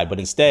inside, but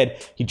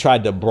instead he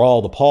tried to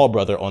brawl the Paul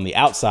brother on the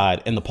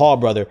outside, and the Paul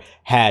brother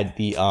had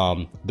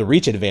the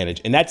reach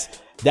advantage. And that's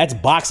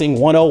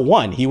boxing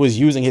 101. He was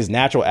using his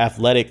natural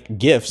athletic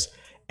gifts,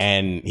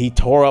 and he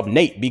tore up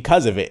Nate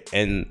because of it.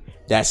 And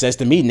that says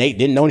to me, Nate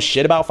didn't know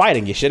shit about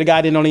fighting. You should have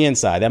got in on the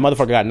inside. That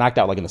motherfucker got knocked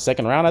out like in the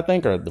second round, I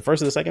think, or the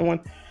first or the second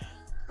one.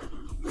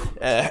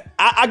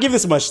 I give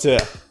this much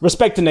to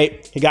respect to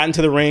Nate. He got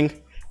into the ring,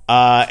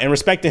 and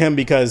respect to him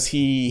because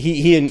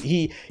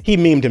he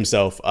memed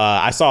himself.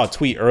 I saw a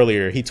tweet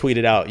earlier. He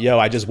tweeted out, "Yo,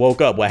 I just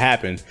woke up. What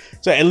happened?"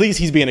 So at least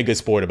he's being a good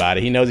sport about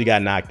it. He knows he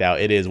got knocked out.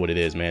 It is what it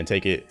is, man.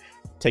 Take it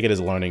as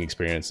a learning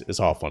experience. It's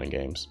all fun and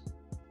games.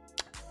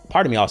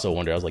 Part of me also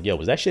wondered, I was like, yo,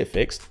 was that shit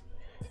fixed?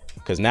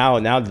 Because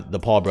now the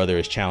Paul brother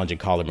is challenging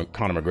Conor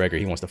McGregor.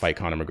 He wants to fight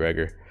Conor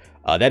McGregor.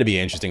 That'd be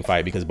an interesting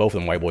fight because both of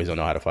them white boys don't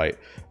know how to fight.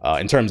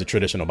 In terms of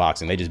traditional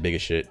boxing, they just big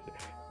as shit.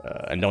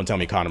 And don't tell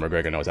me Conor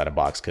McGregor knows how to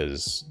box,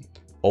 because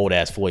old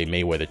ass Floyd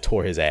Mayweather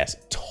tore his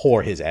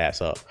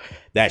ass up.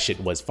 That shit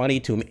was funny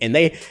to me. And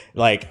they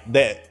like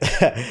that.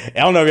 I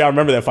don't know if y'all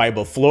remember that fight,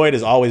 but Floyd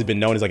has always been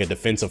known as like a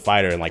defensive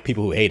fighter, and like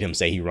people who hate him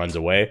say he runs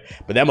away.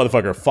 But that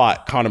motherfucker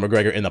fought Conor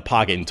McGregor in the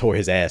pocket and tore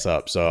his ass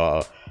up.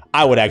 So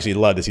I would actually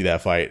love to see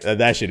that fight.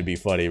 That should be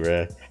funny,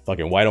 bro.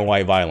 Fucking white on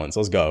white violence.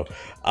 Let's go.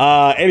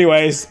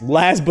 Anyways,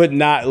 last but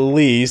not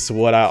least,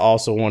 what I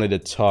also wanted to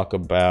talk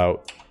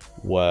about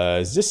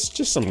was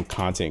just some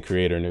content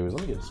creator news.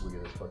 Let me get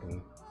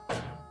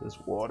this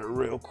water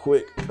real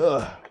quick.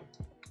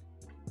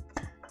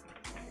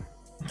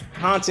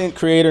 Content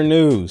creator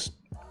news.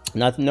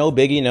 No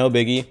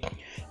biggie.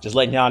 Just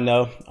letting y'all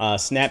know,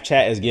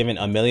 Snapchat is giving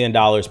 $1 million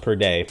per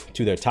day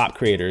to their top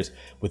creators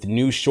with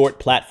new short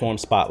platform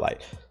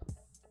spotlight.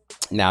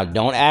 Now,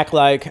 don't act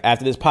like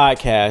after this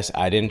podcast,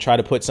 I didn't try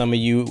to put some of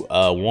you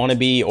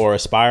wannabe or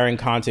aspiring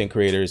content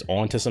creators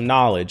onto some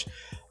knowledge.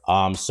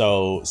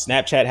 So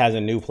Snapchat has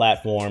a new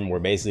platform where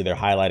basically they're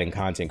highlighting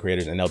content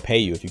creators and they'll pay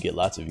you if you get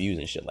lots of views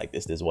and shit like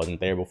this. This wasn't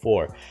there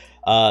before.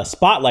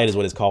 Spotlight is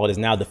what it's called. It is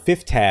now the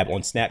 5th tab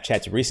on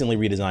Snapchat's recently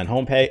redesigned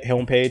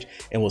homepage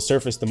and will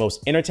surface the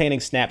most entertaining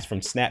snaps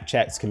from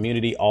Snapchat's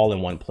community all in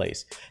one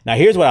place. Now,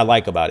 here's what I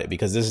like about it,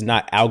 because this is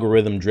not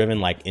algorithm driven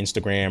like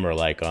Instagram or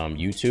like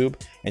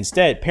YouTube.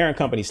 Instead, parent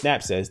company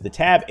Snap says the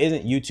tab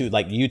isn't YouTube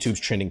like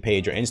YouTube's trending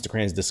page or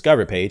Instagram's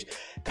discover page.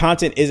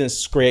 Content isn't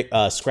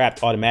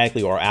scrapped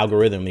automatically or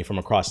algorithmically from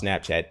across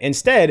Snapchat.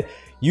 Instead,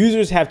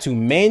 users have to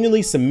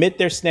manually submit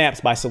their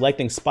snaps by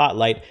selecting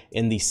Spotlight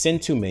in the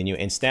Send To menu,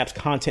 and Snap's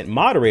content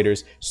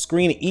moderators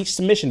screen each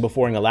submission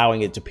before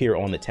allowing it to appear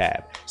on the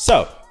tab.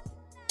 So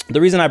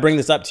the reason I bring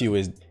this up to you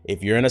is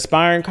if you're an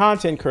aspiring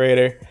content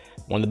creator,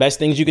 one of the best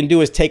things you can do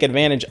is take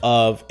advantage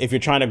of, if you're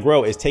trying to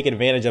grow, is take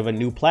advantage of a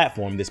new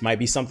platform. This might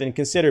be something to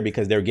consider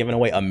because they're giving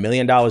away $1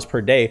 million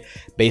per day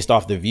based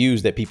off the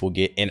views that people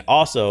get. And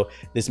also,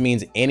 this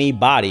means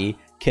anybody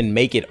can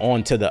make it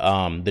onto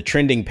the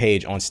trending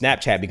page on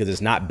Snapchat because it's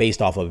not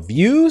based off of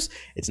views.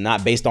 It's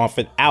not based off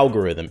an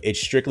algorithm. It's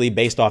strictly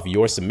based off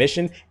your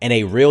submission, and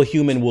a real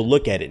human will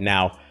look at it.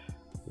 Now,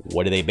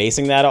 what are they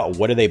basing that on?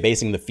 What are they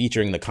basing the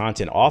featuring the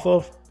content off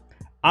of?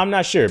 I'm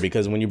not sure,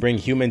 because when you bring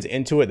humans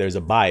into it, there's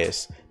a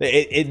bias.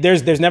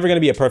 There's never going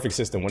to be a perfect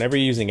system. Whenever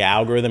you're using an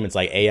algorithm, it's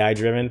like AI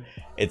driven.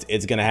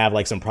 It's going to have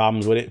like some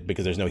problems with it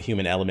because there's no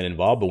human element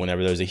involved. But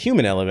whenever there's a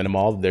human element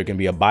involved, there can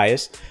be a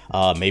bias.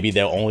 Maybe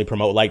they'll only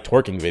promote like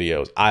twerking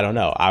videos. I don't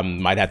know. I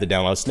might have to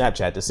download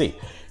Snapchat to see.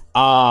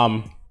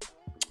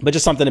 But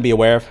just something to be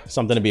aware of.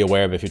 Something to be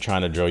aware of if you're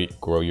trying to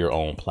grow your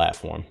own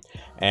platform.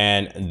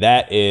 And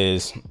that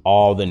is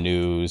all the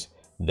news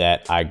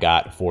that I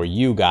got for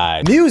you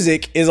guys.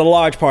 Music is a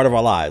large part of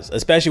our lives,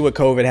 especially with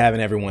COVID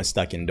having everyone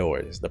stuck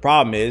indoors. The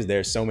problem is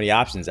there's so many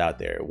options out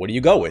there. What do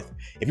you go with?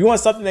 If you want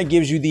something that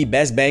gives you the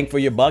best bang for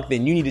your buck,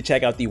 then you need to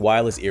check out the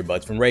wireless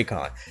earbuds from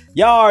Raycon.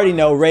 Y'all already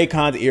know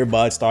Raycon's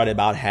earbuds start at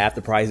about half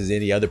the price as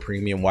any other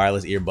premium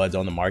wireless earbuds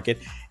on the market,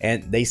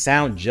 and they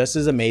sound just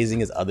as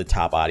amazing as other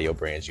top audio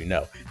brands you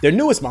know. Their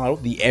newest model,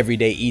 the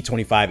Everyday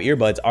E25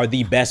 earbuds, are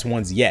the best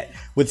ones yet.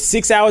 With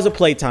 6 hours of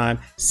playtime,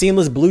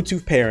 seamless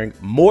Bluetooth pairing,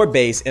 more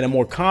bass, and a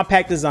more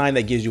compact design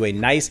that gives you a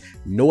nice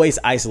noise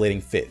isolating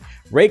fit.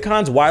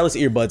 Raycon's wireless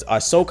earbuds are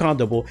so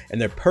comfortable,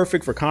 and they're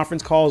perfect for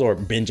conference calls or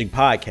binging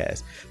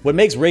podcasts. What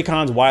makes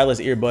Raycon's wireless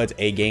earbuds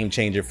a game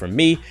changer for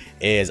me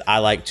is I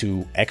like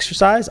to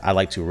exercise, I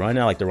like to run,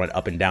 I like to run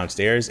up and down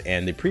stairs,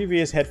 and the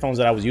previous headphones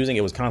that I was using,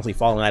 it was constantly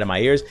falling out of my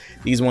ears.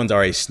 These ones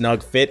are a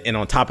snug fit, and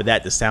on top of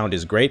that, the sound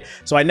is great,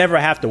 so I never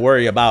have to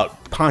worry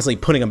about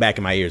constantly putting them back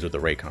in my ears with the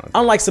Raycons.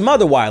 Unlike some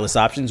other wireless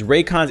options,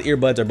 Raycon's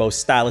earbuds are both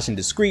stylish and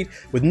discreet,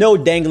 with no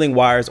dangling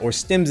wires or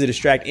stems to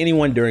distract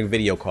anyone during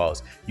video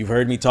calls. You've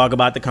heard me talk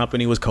about the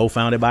company was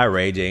co-founded by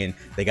Ray J, and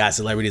they got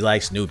celebrities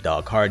like Snoop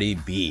Dogg, Cardi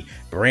B,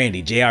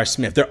 Brandy, J.R.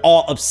 Smith. They're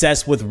all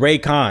obsessed with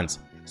Raycons.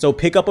 So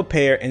pick up a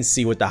pair and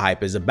see what the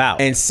hype is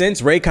about. And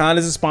since Raycon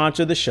is a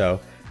sponsor of the show,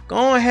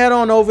 go ahead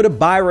on over to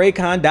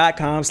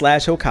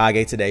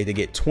buyraycon.com/Hokage today to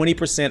get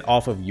 20%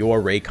 off of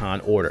your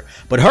Raycon order.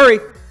 But hurry!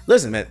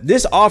 Listen, man,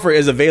 this offer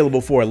is available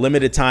for a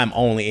limited time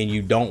only, and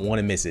you don't want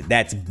to miss it.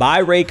 That's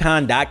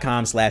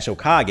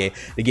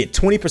buyraycon.com/Hokage to get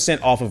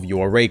 20% off of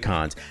your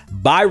Raycons.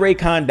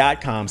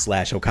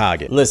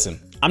 Buyraycon.com/Hokage. Listen,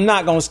 I'm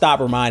not going to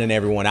stop reminding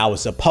everyone I was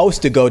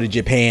supposed to go to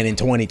Japan in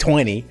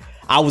 2020.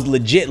 I was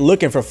legit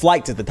looking for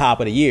flights at the top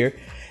of the year.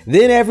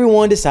 Then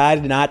everyone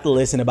decided not to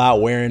listen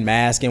about wearing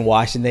masks and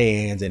washing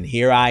their hands, and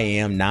here I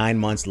am 9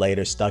 months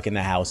later stuck in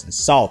the house and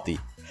salty.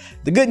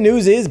 The good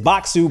news is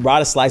Bokksu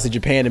brought a slice of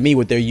Japan to me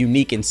with their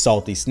unique and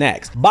salty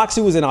snacks.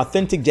 Bokksu is an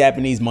authentic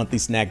Japanese monthly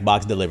snack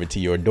box delivered to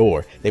your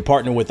door. They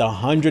partner with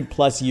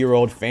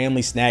 100-plus-year-old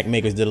family snack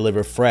makers to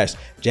deliver fresh,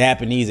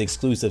 Japanese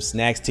exclusive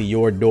snacks to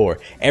your door.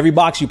 Every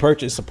box you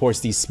purchase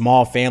supports these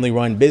small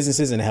family-run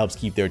businesses and helps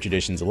keep their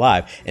traditions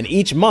alive. And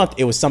each month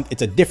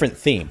it's a different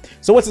theme.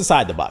 So what's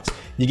inside the box?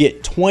 You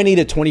get 20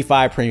 to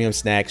 25 premium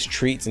snacks,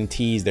 treats, and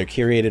teas. They're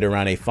curated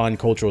around a fun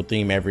cultural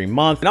theme every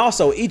month. And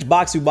also, each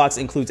Bokksu box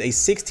includes a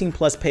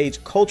 16-plus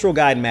page cultural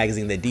guide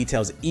magazine that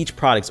details each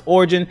product's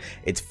origin,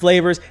 its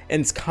flavors,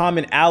 and its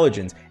common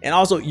allergens. And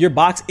also, your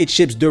box, it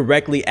ships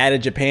directly out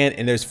of Japan,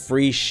 and there's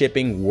free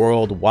shipping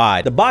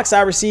worldwide. The box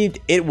I received,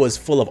 it was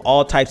full of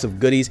all types of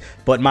goodies,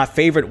 but my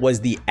favorite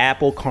was the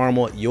apple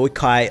caramel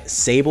yokai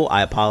sable.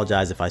 I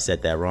apologize if I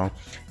said that wrong.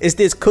 It's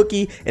this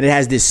cookie, and it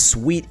has this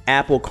sweet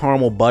apple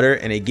caramel butter,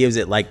 and it gives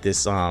it like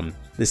this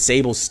the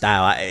sable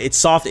style. It's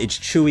soft, it's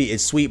chewy,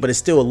 it's sweet, but it's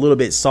still a little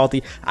bit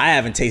salty. I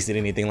haven't tasted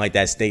anything like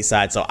that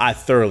stateside, so I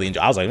thoroughly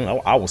enjoy. I was like,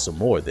 I want some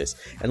more of this.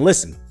 And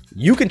listen,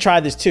 you can try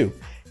this too.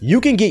 You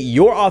can get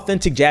your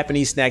authentic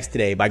Japanese snacks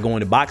today by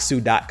going to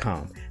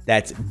bokksu.com.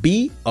 That's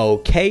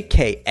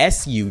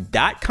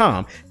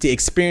BOKKSU.com to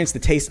experience the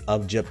taste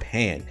of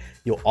Japan.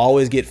 You'll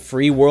always get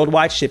free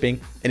worldwide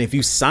shipping. And if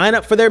you sign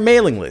up for their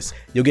mailing list,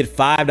 you'll get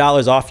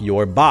 $5 off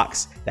your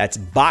box. That's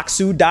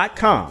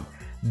Bokksu.com.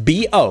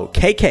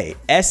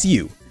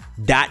 BOKKSU.com.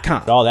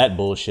 All that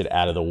bullshit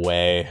out of the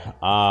way.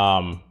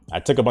 I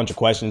took a bunch of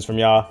questions from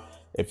y'all.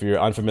 If you're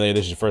unfamiliar,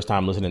 this is your first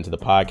time listening to the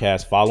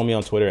podcast, follow me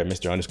on Twitter at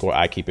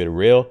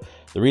Mr_I_keep_it_real.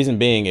 The reason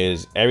being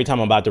is every time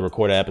I'm about to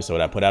record an episode,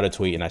 I put out a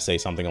tweet and I say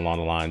something along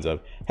the lines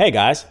of, hey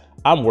guys,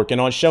 I'm working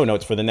on show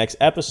notes for the next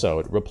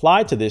episode.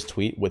 Reply to this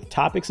tweet with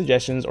topic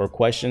suggestions or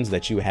questions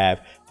that you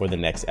have for the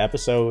next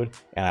episode.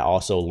 And I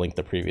also link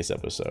the previous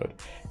episode.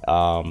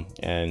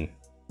 And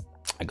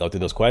I go through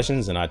those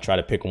questions and I try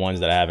to pick ones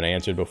that I haven't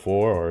answered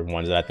before or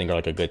ones that I think are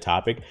like a good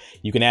topic.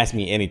 You can ask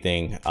me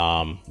anything.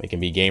 It can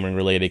be gaming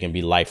related, it can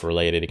be life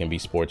related, it can be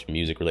sports,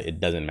 music related. It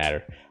doesn't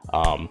matter.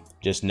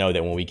 Just know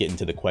that when we get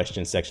into the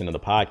question section of the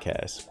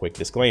podcast, quick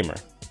disclaimer,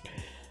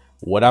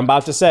 what I'm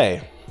about to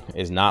say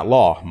is not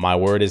law. My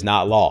word is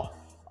not law.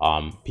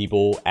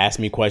 People ask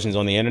me questions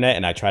on the internet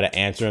and I try to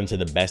answer them to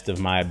the best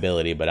of my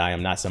ability, but I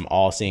am not some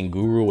all-seeing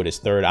guru with his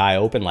third eye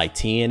open like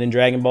Tien in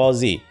Dragon Ball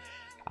Z.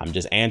 I'm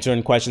just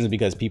answering questions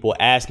because people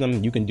ask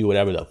them. You can do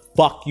whatever the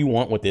fuck you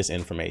want with this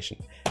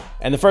information.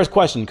 And the first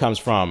question comes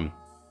from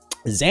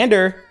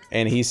Xander,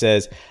 and he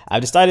says,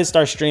 I've decided to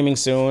start streaming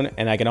soon,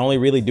 and I can only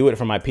really do it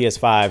from my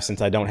PS5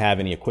 since I don't have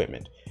any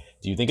equipment.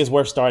 Do you think it's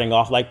worth starting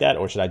off like that,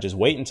 or should I just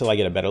wait until I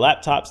get a better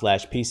laptop /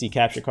 PC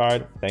capture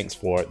card? Thanks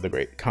for the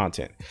great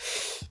content.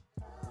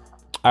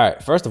 All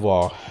right, first of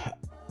all,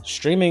 just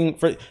stream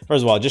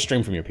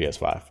from your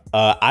PS5.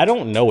 I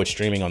don't know what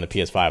streaming on the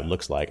PS5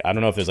 looks like. I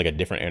don't know if there's like a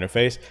different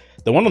interface.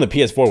 The one on the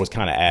PS4 was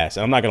kind of ass,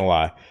 and I'm not gonna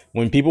lie.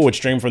 When people would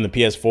stream from the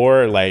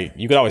PS4, like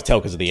you could always tell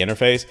because of the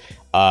interface.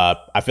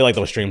 I feel like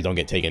those streams don't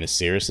get taken as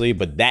seriously.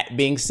 But that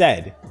being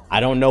said,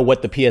 I don't know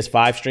what the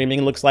PS5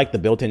 streaming looks like, the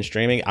built-in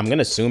streaming. I'm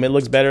gonna assume it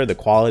looks better, the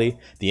quality,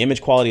 the image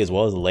quality, as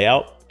well as the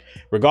layout.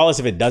 Regardless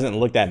if it doesn't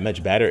look that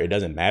much better, it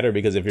doesn't matter,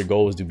 because if your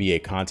goal is to be a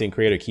content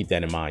creator, keep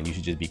that in mind. You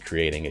should just be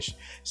creating it.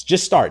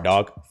 Just start,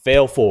 dog.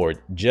 Fail forward.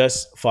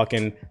 Just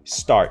fucking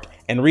start.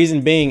 And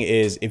reason being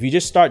is if you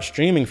just start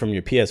streaming from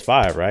your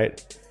PS5,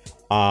 right?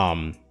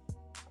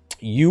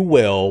 You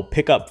will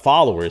pick up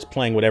followers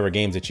playing whatever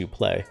games that you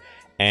play.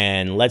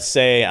 And let's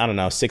say, I don't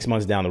know, 6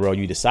 months down the road,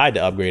 you decide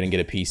to upgrade and get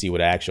a PC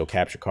with an actual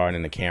capture card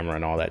and the camera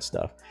and all that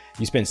stuff.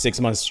 You spend 6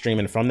 months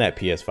streaming from that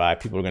PS5.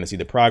 People are going to see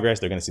the progress.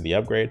 They're going to see the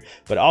upgrade.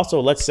 But also,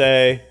 let's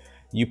say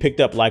you picked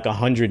up like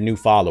 100 new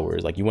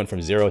followers. Like you went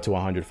from 0 to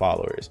 100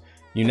 followers.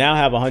 You now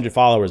have 100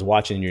 followers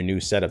watching your new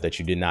setup that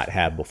you did not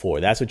have before.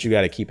 That's what you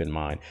got to keep in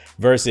mind.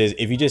 Versus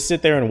if you just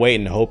sit there and wait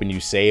and hope and you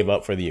save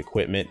up for the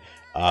equipment,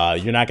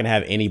 you're not going to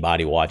have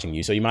anybody watching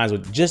you. So you might as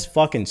well just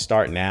fucking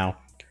start now.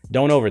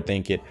 Don't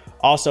overthink it.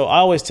 Also, I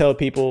always tell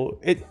people,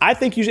 I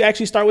think you should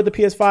actually start with the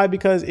PS5,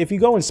 because if you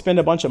go and spend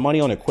a bunch of money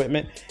on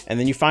equipment and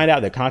then you find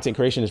out that content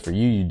creation is for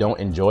you, you don't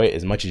enjoy it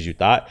as much as you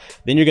thought,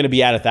 then you're going to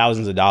be out of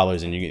thousands of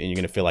dollars and you're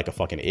going to feel like a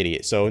fucking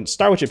idiot. So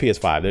start with your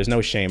PS5. There's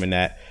no shame in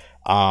that.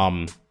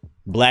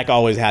 Black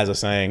always has a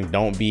saying,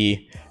 don't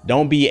be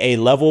a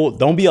level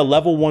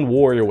 1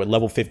 warrior with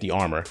level 50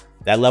 armor.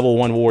 That level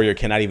 1 warrior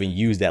cannot even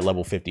use that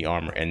level 50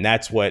 armor. And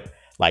that's what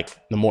like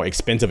the more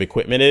expensive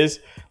equipment is.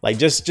 Like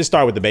just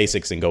start with the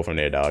basics and go from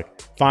there, dog.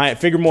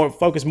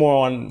 Focus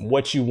more on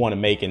what you want to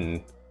make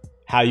and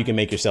how you can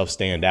make yourself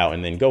stand out,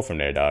 and then go from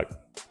there, dog.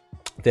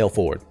 Fail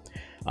forward.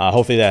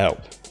 Hopefully that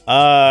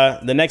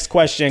helped. The next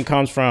question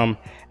comes from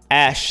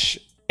Ash,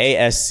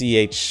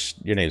 ASCH.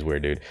 Your name's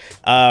weird, dude.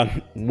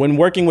 When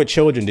working with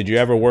children, did you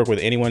ever work with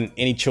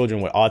any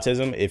children with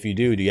autism? If you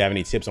do you have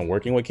any tips on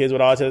working with kids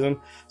with autism?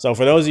 So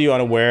for those of you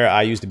unaware,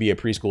 I used to be a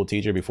preschool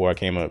teacher before I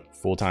became a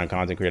full-time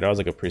content creator. I was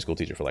like a preschool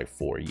teacher for like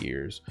 4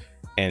 years.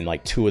 And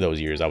like 2 of those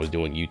years I was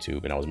doing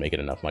YouTube and I was making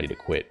enough money to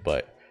quit.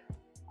 But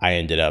I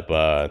ended up,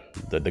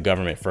 the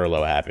government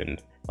furlough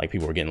happened. Like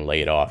people were getting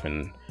laid off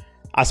and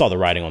I saw the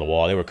writing on the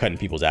wall. They were cutting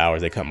people's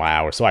hours. They cut my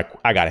hours. So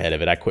I got ahead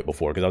of it. I quit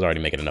before because I was already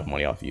making enough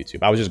money off of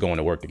YouTube. I was just going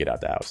to work to get out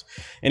the house.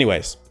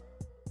 Anyways,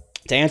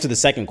 to answer the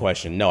second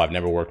question, no, I've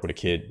never worked with a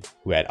kid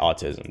who had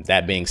autism.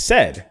 That being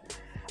said,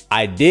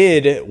 I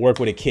did work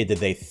with a kid that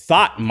they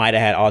thought might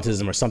have had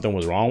autism or something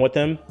was wrong with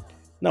him.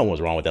 No one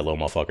was wrong with that little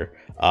motherfucker.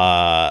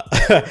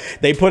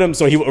 They put him,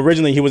 so he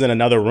was in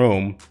another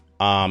room.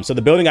 So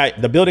the building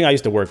I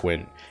used to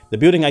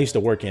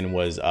work in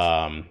was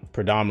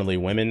predominantly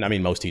women. I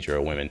mean, most teachers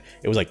are women.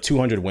 It was like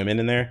 200 women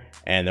in there,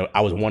 and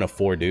I was one of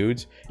 4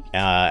 dudes.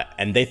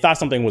 And they thought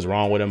something was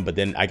wrong with him, but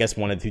then I guess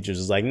one of the teachers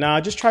was like,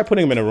 nah, just try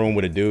putting him in a room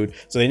with a dude.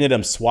 So they ended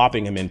up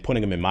swapping him and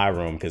putting him in my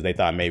room because they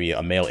thought maybe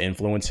a male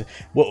influence.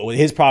 What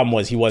his problem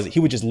was, he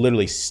would just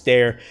literally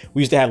stare.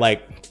 We used to have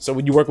so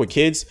when you work with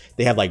kids,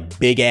 they have like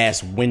big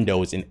ass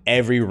windows in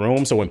every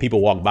room. So when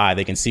people walk by,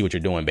 they can see what you're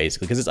doing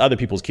basically, because it's other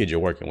people's kids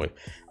you're working with.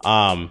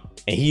 And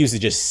he used to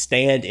just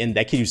stand in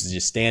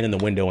the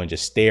window and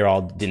just stare,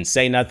 didn't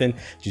say nothing,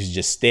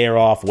 just stare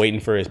off,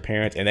 waiting for his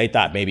parents. And they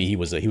thought maybe he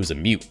was a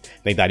mute.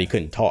 They thought he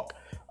couldn't talk.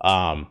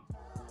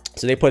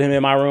 So they put him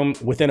in my room.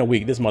 Within a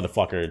week, this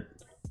motherfucker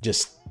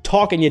just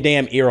talking your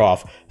damn ear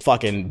off.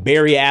 Fucking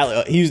Barry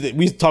Allen. We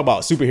used to talk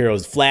about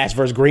superheroes, Flash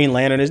versus Green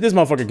Lantern. This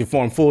motherfucker could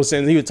form full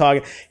sentence. He was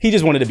talking. He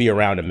just wanted to be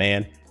around a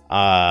man.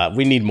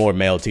 We need more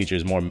male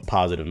teachers, more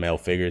positive male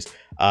figures.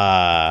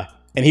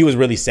 And he was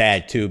really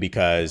sad too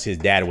because his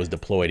dad was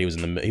deployed. He was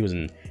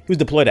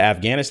deployed to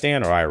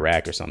Afghanistan or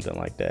Iraq or something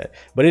like that.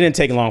 But it didn't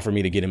take long for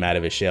me to get him out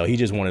of his shell. He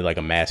just wanted like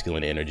a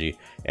masculine energy,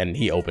 and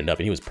he opened up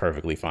and he was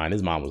perfectly fine.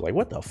 His mom was like,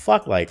 "What the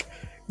fuck?" Like,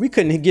 we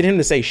couldn't get him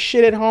to say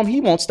shit at home. He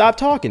won't stop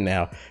talking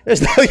now.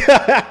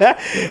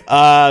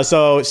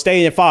 So stay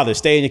in your father,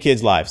 stay in your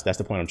kids' lives. That's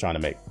the point I'm trying to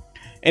make.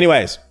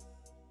 Anyways,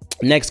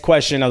 next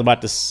question I was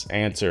about to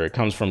answer. It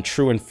comes from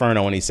True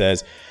Inferno, and he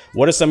says,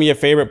 "What are some of your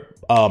favorite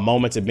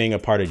moments of being a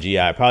part of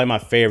GI?"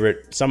 Probably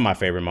some of my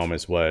favorite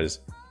moments was,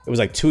 it was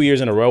like 2 years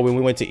in a row when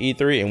we went to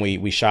E3 and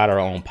we shot our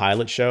own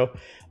pilot show.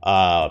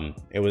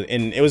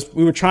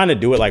 We were trying to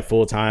do it like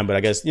full time, but I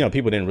guess,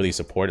 people didn't really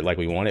support it like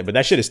we wanted, but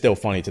that shit is still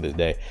funny to this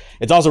day.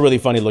 It's also really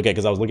funny to look at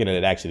because I was looking at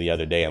it actually the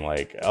other day and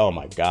like, oh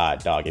my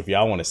God, dog, if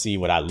y'all want to see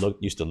what I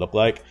used to look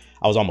like,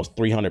 I was almost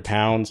 300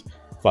 pounds,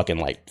 fucking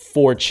like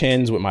 4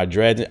 chins with my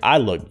dreads. I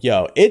look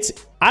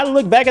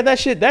back at that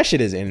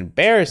shit is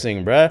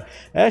embarrassing, bruh.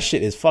 That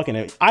shit is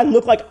fucking, I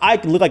look like I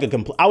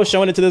was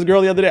showing it to this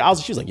girl the other day.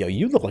 She was like, yo,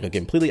 you look like a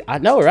completely, I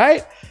know,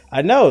 right?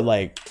 I know,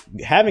 like,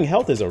 having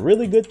health is a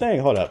really good thing.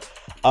 Hold up.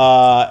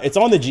 It's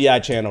on the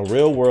GI channel,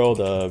 Real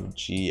World of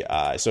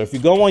GI. So if you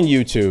go on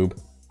YouTube,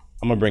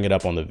 I'm gonna bring it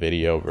up on the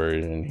video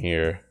version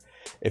here.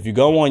 If you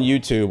go on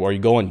YouTube or you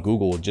go on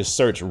Google, just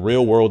search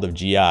Real World of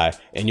GI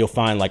and you'll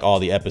find like all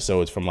the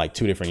episodes from like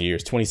 2 different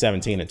years,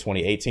 2017 and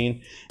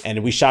 2018.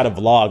 And we shot a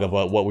vlog of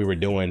what we were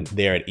doing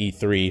there at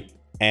E3.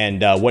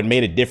 And what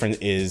made it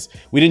different is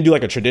we didn't do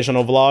like a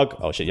traditional vlog.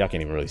 Oh shit, y'all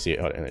can't even really see it.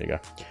 Oh, there you go.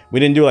 We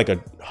didn't do like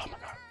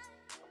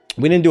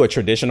we didn't do a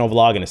traditional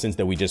vlog in the sense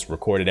that we just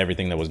recorded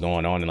everything that was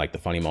going on and like the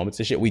funny moments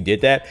and shit. We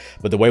did that,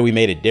 but the way we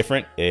made it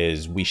different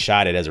is we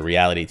shot it as a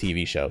reality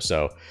TV show.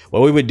 So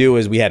what we would do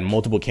is we had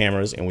multiple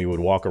cameras and we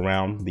would walk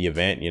around the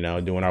event,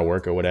 doing our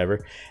work or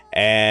whatever.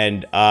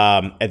 And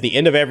at the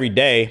end of every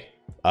day,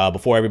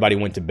 before everybody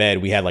went to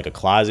bed, we had like a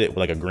closet with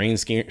like a green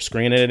screen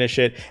in it and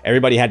shit.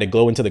 Everybody had to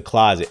go into the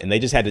closet and they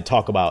just had to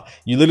talk about,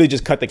 you literally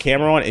just cut the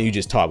camera on and you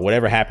just talk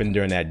whatever happened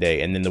during that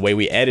day. And then the way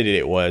we edited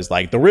it was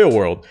like the real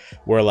world,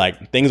 where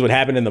like things would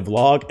happen in the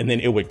vlog and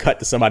then it would cut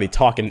to somebody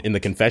talking in the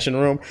confession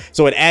room.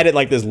 So it added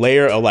like this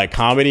layer of like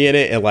comedy in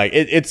it, and like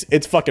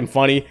it's fucking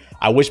funny.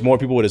 I wish more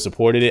people would have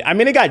supported it. I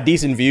mean, it got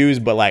decent views,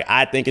 but like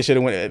I think it should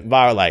have went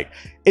viral. Like,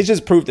 it's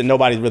just proof that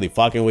nobody's really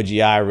fucking with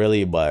GI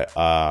really. But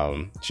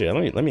shit,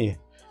 let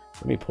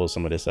me pull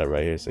some of this up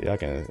right here so y'all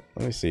can,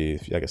 let me see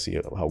if y'all can see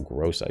how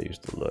gross I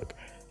used to look.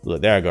 Look,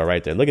 there I go,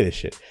 right there. Look at this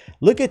shit.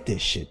 Look at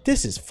this shit.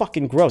 This is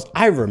fucking gross.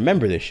 I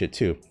remember this shit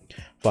too.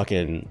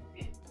 Fucking,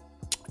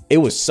 it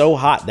was so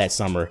hot that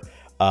summer.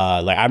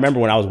 Like I remember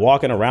when I was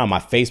walking around, my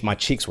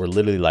cheeks were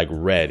literally like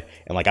red,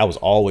 and like I was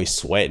always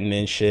sweating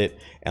and shit.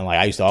 And like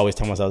I used to always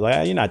tell myself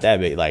like, you're not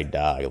that big, like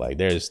dog. Like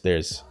there's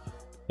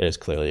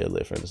clearly a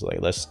difference. Like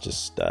let's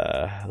just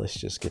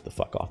get the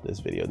fuck off this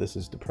video. This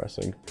is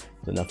depressing.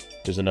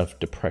 There's enough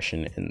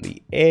depression in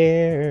the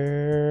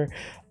air.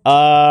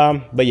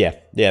 But yeah,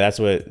 that's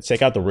what.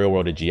 Check out the Real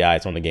World of GI.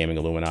 It's on the Gaming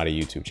Illuminati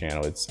YouTube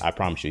channel. I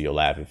promise you'll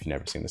laugh if you've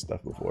never seen this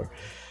stuff before.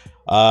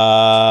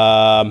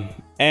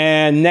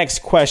 And next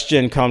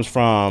question comes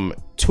from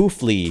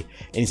Toofly,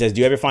 and he says,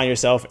 do you ever find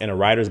yourself in a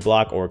writer's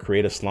block or a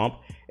creative slump?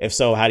 If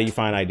so, how do you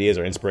find ideas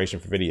or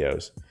inspiration for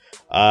videos?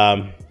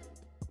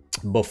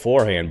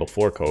 Before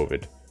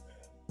COVID,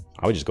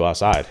 I would just go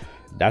outside.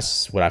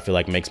 That's what I feel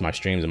like makes my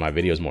streams and my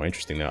videos more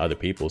interesting than other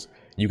people's.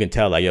 You can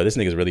tell like, yo, this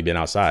nigga's really been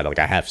outside. Like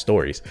I have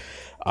stories.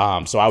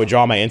 So I would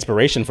draw my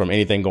inspiration from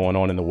anything going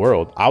on in the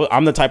world.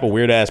 I'm the type of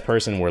weird ass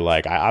person where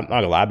like, I'm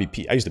not gonna lie,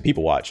 I used to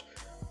people watch.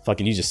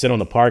 Fucking, you just sit on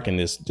the park and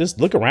just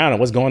look around at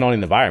what's going on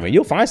in the environment.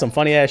 You'll find some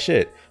funny ass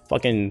shit.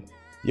 Fucking,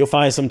 you'll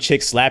find some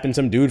chick slapping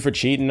some dude for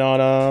cheating on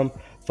them.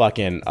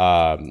 Fucking,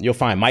 you'll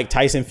find Mike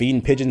Tyson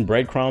feeding pigeons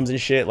breadcrumbs and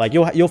shit. Like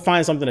you'll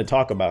find something to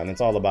talk about, and it's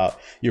all about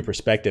your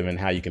perspective and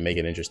how you can make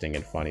it interesting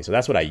and funny. So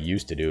that's what I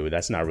used to do.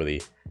 That's not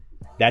really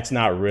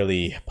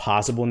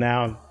possible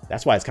now.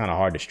 That's why it's kind of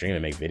hard to stream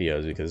and make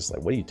videos, because it's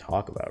like, what do you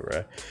talk about,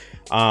 bro?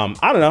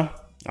 I don't know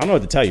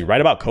what to tell you.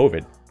 Write about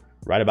COVID.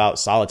 Write about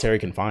solitary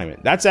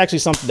confinement. That's actually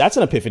something. That's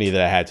an epiphany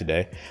that I had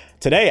today.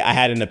 Today I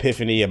had an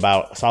epiphany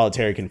about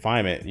solitary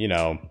confinement.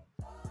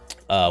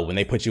 When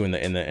they put you in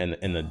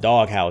the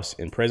doghouse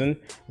in prison,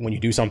 when you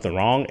do something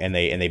wrong, and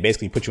they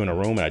basically put you in a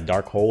room in a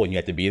dark hole, and you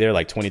have to be there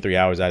like 23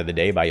 hours out of the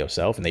day by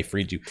yourself, and they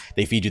feed you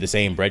the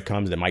same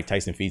breadcrumbs that Mike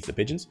Tyson feeds the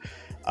pigeons.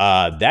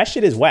 That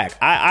shit is whack.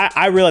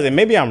 I realize that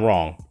maybe I'm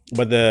wrong,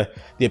 but the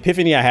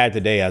epiphany I had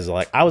today, I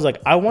was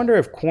like, I wonder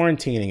if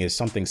quarantining is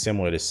something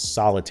similar to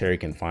solitary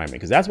confinement,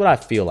 because that's what I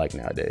feel like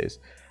nowadays.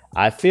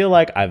 I feel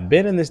like I've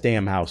been in this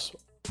damn house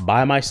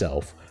by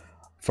myself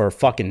for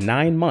fucking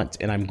 9 months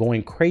and I'm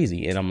going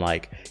crazy. And I'm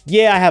like,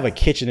 yeah, I have a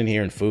kitchen in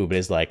here and food, but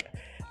it's like,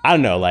 I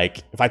don't know,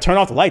 like if I turn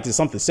off the lights, it's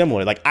something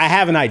similar. Like I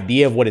have an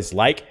idea of what it's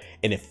like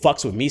and it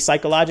fucks with me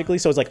psychologically.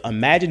 So it's like,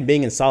 imagine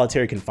being in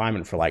solitary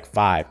confinement for like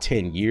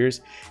 5-10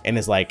 years. And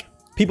it's like,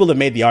 people have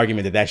made the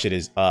argument that that shit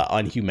is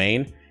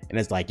unhumane. And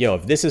it's like, yo,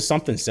 if this is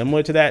something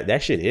similar to that,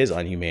 that shit is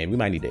unhumane. We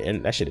might need to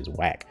end. That shit is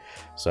whack.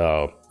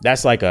 So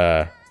that's like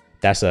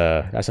that's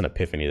an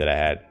epiphany that I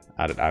had.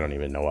 I don't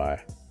even know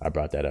why I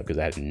brought that up, because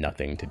that had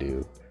nothing to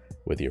do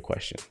with your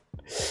question.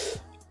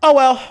 Oh,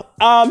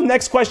 well,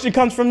 next question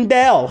comes from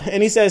Dale.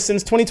 And he says,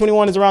 since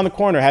 2021 is around the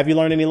corner, have you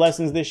learned any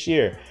lessons this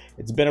year?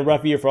 It's been a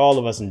rough year for all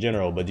of us in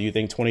general, but do you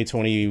think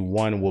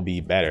 2021 will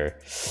be better?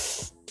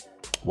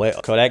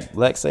 Well, Kodak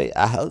Lexi,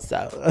 I hope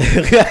so.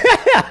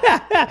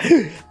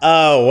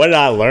 What did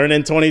I learn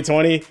in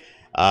 2020?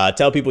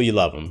 Tell people you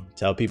love them.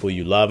 Tell people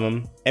you love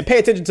them. And pay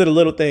attention to the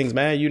little things,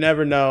 man. You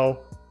never know.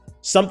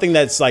 Something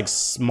that's like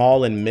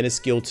small and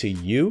minuscule to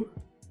you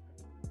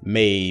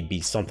may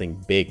be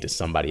something big to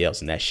somebody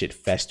else, and that shit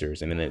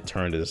festers, and then it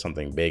turns into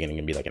something big, and it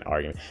can be like an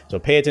argument. So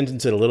pay attention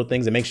to the little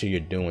things and make sure you're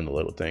doing the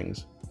little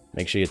things.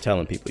 Make sure you're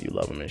telling people you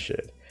love them and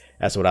shit.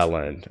 That's what I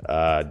learned.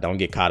 Don't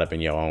get caught up in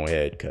your own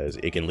head, because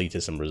it can lead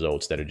to some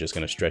results that are just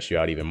going to stress you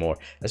out even more,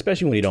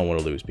 especially when you don't want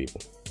to lose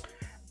people.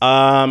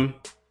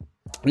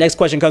 Next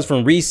question comes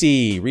from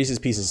Reese. Reese's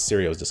Pieces of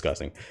cereal is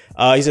disgusting.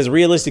 He says,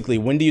 realistically,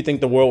 when do you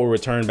think the world will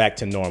return back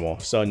to normal?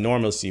 So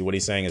normalcy, what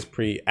he's saying is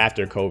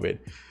after COVID.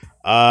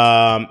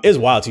 It was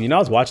wild too. You know, I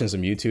was watching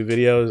some YouTube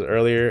videos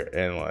earlier,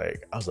 and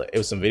like I was like, it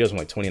was some videos from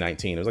like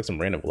 2019. It was like some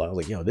random vlog. I was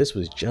like, yo, this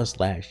was just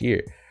last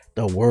year.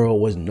 The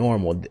world was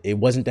normal. It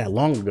wasn't that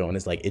long ago, and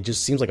it's like, it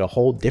just seems like a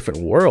whole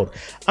different world.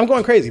 I'm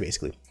going crazy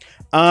basically.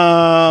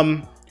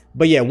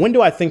 But yeah, when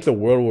do I think the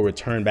world will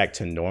return back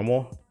to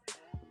normal?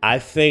 I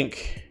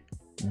think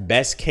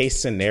best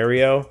case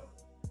scenario,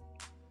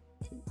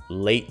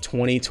 late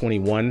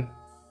 2021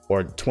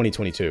 or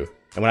 2022.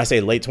 And when I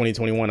say late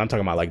 2021, I'm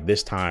talking about like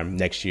this time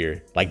next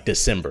year, like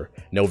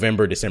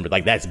November, December.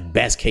 Like that's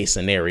best case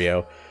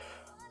scenario,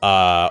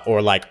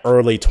 or like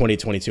early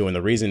 2022. And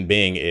the reason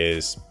being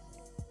is,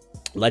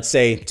 let's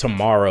say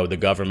tomorrow the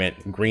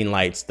government green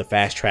lights the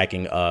fast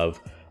tracking of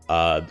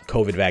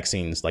COVID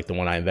vaccines, like the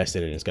one I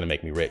invested in is going to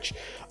make me rich.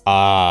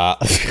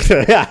 Let's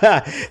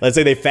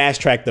say they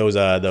fast track those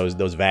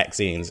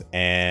vaccines,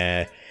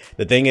 and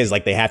the thing is,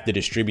 like, they have to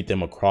distribute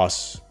them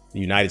across the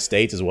United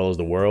States as well as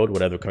the world,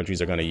 whatever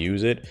countries are going to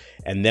use it.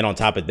 And then on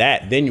top of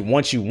that, then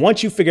once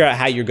you figure out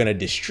how you're going to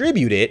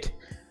distribute it,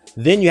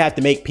 then you have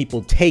to make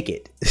people take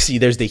it. See,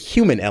 there's the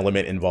human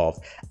element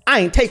involved. I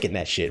ain't taking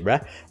that shit,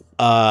 bruh.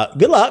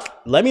 Good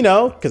luck. Let me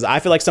know, because I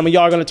feel like some of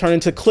y'all are going to turn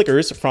into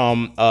clickers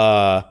from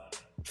The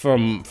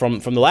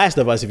Last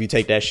of Us if you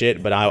take that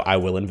shit, but I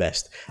will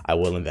invest. I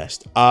will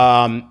invest.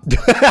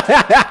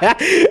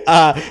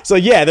 So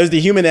yeah, there's the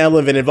human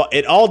element involved.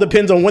 It all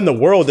depends on when the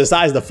world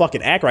decides to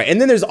fucking act right. And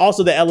then there's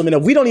also the element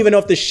of, we don't even know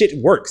if this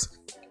shit works.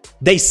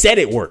 They said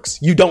it works.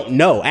 You don't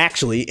know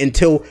actually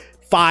until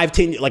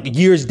 5-10 like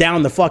years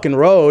down the fucking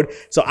road.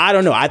 So I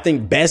don't know. I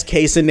think best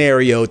case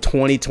scenario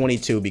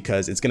 2022,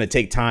 because it's going to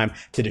take time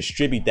to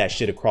distribute that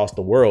shit across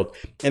the world.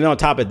 And then on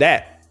top of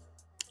that,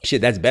 shit,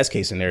 that's best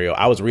case scenario.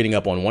 I was reading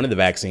up on one of the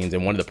vaccines,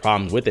 and one of the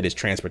problems with it is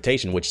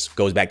transportation, which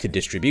goes back to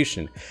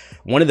distribution.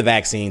 One of the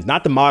vaccines,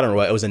 not the modern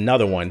one, it was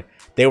another one.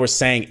 They were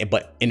saying,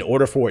 but in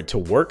order for it to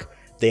work,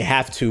 they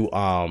have to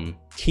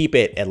keep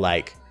it at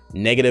like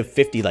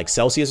 -50 like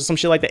Celsius or some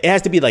shit like that. It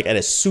has to be like at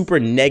a super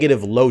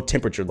negative low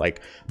temperature,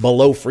 like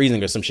below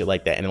freezing or some shit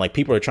like that. And like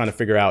people are trying to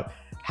figure out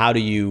how do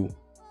you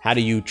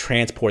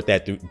transport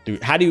that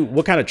through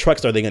what kind of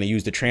trucks are they going to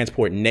use to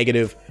transport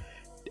negative.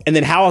 And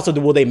then how also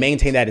will they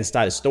maintain that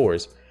inside of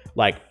stores?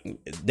 Like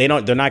they're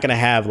not going to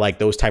have like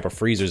those type of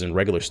freezers in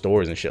regular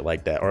stores and shit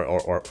like that,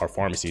 or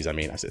pharmacies. I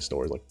mean, I said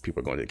stores, like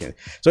people are going to the.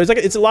 So it's like,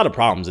 it's a lot of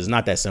problems. It's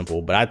not that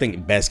simple, but I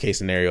think best case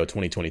scenario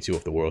 2022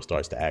 if the world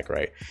starts to act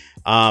right.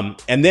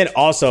 And then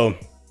also,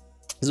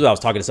 this is what I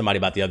was talking to somebody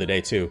about the other day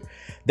too.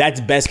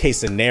 That's best case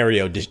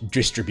scenario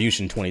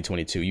distribution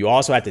 2022. You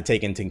also have to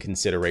take into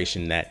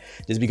consideration that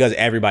just because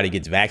everybody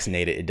gets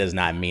vaccinated, it does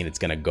not mean it's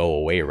going to go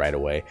away right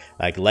away.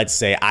 Like, let's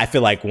say, I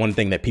feel like one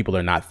thing that people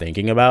are not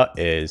thinking about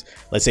is,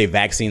 let's say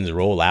vaccines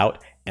roll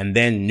out and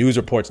then news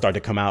reports start to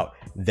come out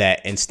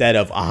that instead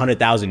of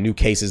 100,000 new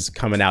cases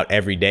coming out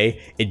every day,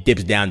 it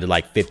dips down to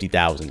like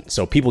 50,000.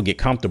 So people get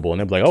comfortable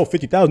and they're like, oh,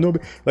 50,000, no,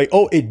 like,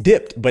 oh, it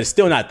dipped, but it's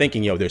still not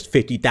thinking, yo, there's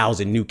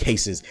 50,000 new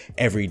cases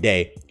every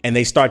day. And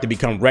they start to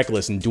become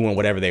reckless and doing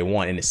whatever they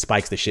want, and it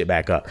spikes the shit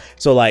back up.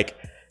 So like,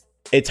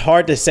 it's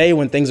hard to say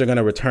when things are going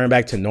to return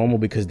back to normal,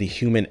 because the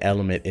human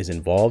element is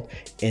involved,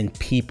 and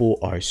people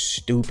are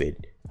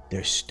stupid.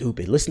 They're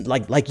stupid. Listen,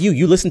 like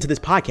you listen to this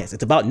podcast.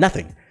 It's about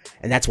nothing.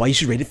 And that's why you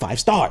should rate it 5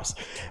 stars.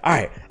 All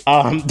right.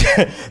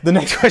 The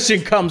next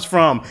question comes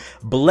from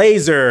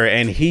Blazer,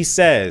 and he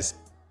says,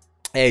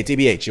 hey,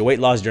 TBH, your weight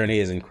loss journey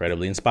is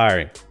incredibly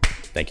inspiring.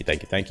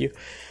 Thank you.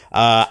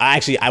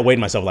 I weighed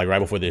myself like right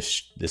before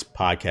this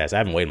podcast. I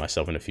haven't weighed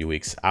myself in a few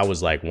weeks. I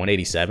was like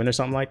 187 or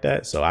something like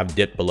that. So I've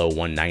dipped below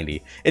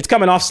 190. It's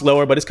coming off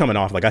slower, but it's coming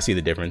off. Like I see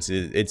the difference.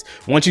 It's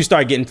once you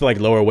start getting to like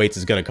lower weights,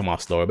 it's gonna come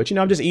off slower. But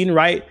I'm just eating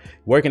right,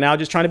 working out,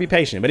 just trying to be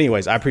patient. But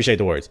anyways, I appreciate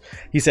the words.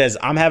 He says,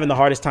 I'm having the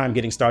hardest time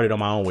getting started on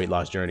my own weight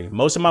loss journey.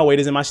 Most of my weight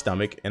is in my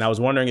stomach, and I was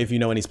wondering if you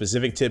know any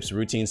specific tips,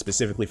 routines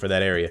specifically for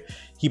that area.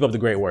 Keep up the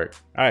great work.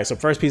 All right, so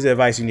first piece of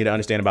advice you need to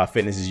understand about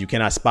fitness is you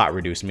cannot spot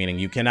reduce, meaning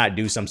you cannot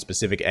do some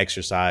specific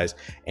exercise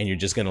and you're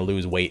just gonna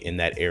lose weight in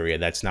that area.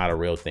 That's not a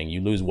real thing.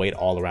 You lose weight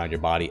all around your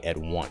body at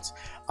once.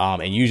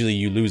 And usually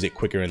you lose it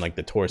quicker in like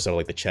the torso,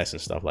 like the chest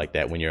and stuff like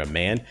that when you're a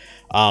man.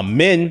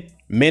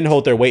 Men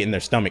hold their weight in their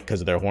stomach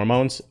because of their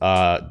hormones.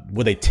 Well,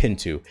 they tend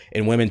to,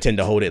 and women tend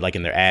to hold it like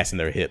in their ass and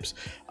their hips.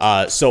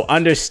 So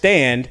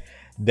understand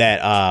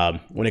that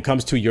when it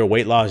comes to your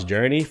weight loss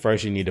journey,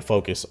 first you need to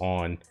focus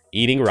on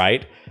eating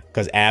right,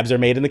 because abs are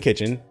made in the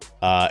kitchen,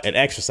 and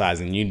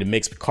exercising. You need to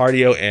mix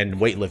cardio and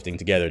weightlifting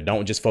together.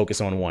 Don't just focus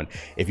on one.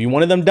 If you're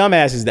one of them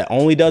dumbasses that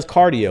only does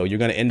cardio, you're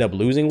going to end up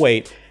losing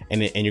weight,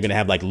 and you're going to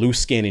have like loose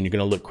skin and you're going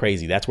to look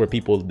crazy. That's where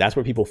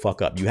people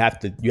fuck up. You have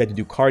to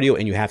do cardio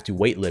and you have to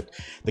weightlift.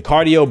 The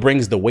cardio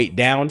brings the weight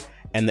down,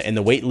 and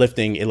the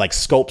weightlifting, it like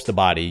sculpts the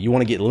body. You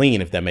want to get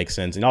lean, if that makes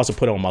sense, and also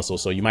put on muscle,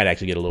 so you might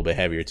actually get a little bit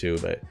heavier too,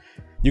 but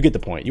you get the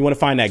point. You want to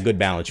find that good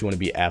balance. You want to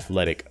be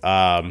athletic.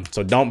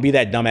 So don't be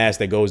that dumbass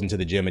that goes into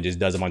the gym and just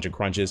does a bunch of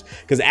crunches.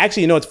 Because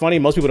actually, it's funny.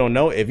 Most people don't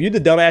know. If you're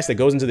the dumbass that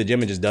goes into the gym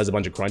and just does a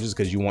bunch of crunches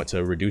because you want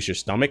to reduce your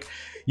stomach,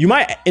 you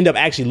might end up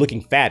actually looking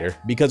fatter.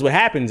 Because what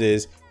happens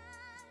is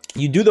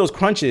you do those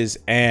crunches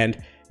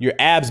and your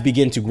abs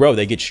begin to grow.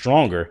 They get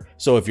stronger.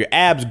 So if your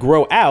abs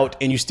grow out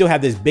and you still have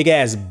this big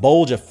ass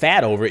bulge of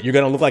fat over it, you're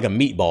gonna look like a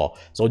meatball.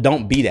 So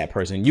don't be that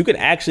person. You can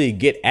actually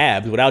get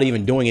abs without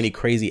even doing any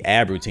crazy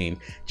ab routine.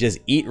 Just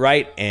eat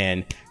right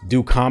and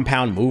do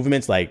compound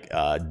movements like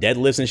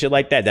deadlifts and shit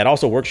like that. That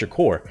also works your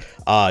core.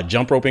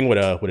 Jump roping with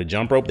a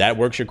jump rope, that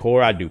works your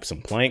core. I do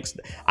some planks.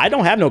 I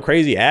don't have no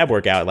crazy ab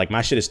workout. Like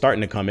my shit is starting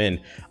to come in.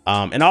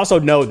 And also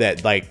know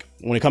that like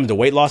when it comes to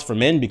weight loss for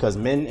men, because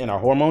men and our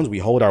hormones, we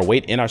hold our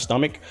weight in our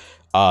stomach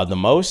the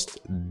most.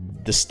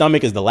 The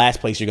stomach is the last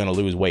place you're going to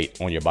lose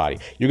weight on your body.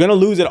 You're going to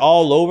lose it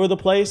all over the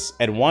place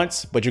at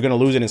once, but you're going to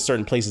lose it in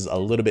certain places a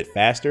little bit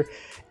faster.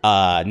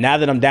 Now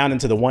that I'm down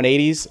into the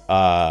 180s,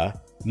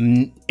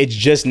 it's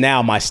just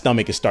now my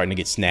stomach is starting to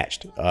get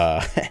snatched.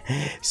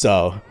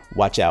 So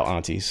watch out,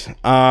 aunties.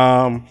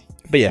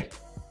 But yeah,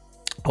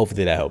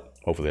 hopefully that helped.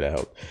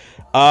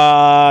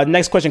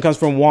 Next question comes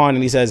from Juan,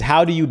 and he says,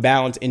 how do you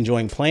balance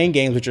enjoying playing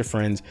games with your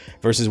friends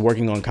versus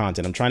working on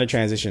content? I'm trying to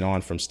transition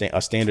on from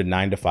a standard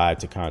 9 to 5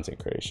 to content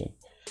creation.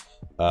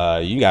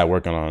 You got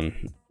working on,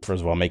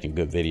 first of all, making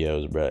good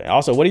videos, but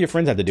also, what do your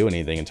friends have to do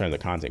anything in terms of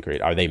content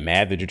creation? Are they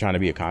mad that you're trying to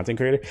be a content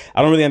creator?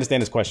 I don't really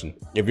understand this question.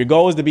 If your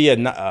goal is to be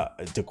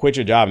to quit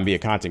your job and be a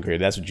content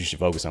creator, that's what you should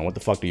focus on. What the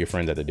fuck do your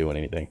friends have to do in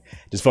anything?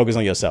 Just focus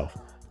on yourself.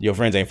 Your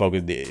friends ain't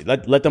focused.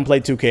 Let them play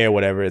 2K or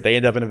whatever. If they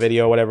end up in a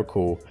video or whatever,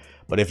 cool.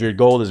 But if your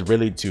goal is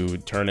really to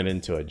turn it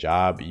into a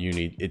job,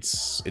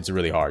 it's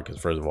really hard,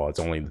 because first of all, it's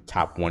only the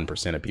top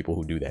 1% of people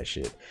who do that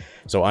shit.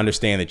 So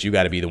understand that you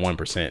got to be the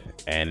 1%,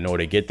 and in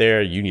order to get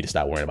there, you need to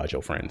stop worrying about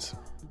your friends.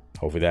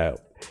 Hopefully that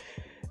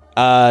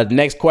helped.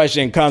 Next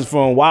question comes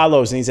from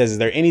Walos, and he says, is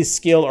there any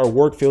skill or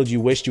work field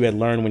you wished you had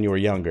learned when you were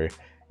younger?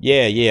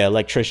 Yeah,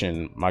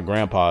 electrician. My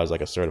grandpa is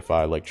like a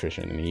certified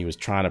electrician, and he was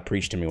trying to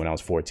preach to me when I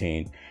was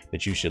 14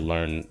 that you should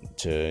learn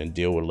to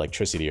deal with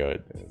electricity, or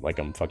like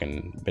I'm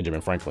fucking Benjamin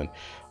Franklin,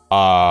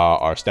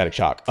 or Static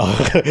Shock.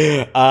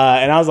 And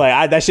I was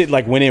like, that shit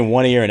like went in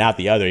one ear and out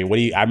the other.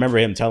 I remember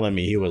him telling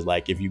me, he was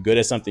like, if you're good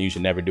at something, you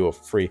should never do it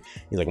for free.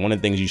 He's like, one of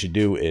the things you should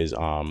do is,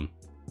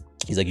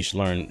 he's like, you should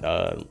learn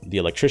the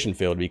electrician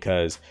field,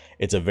 because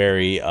it's a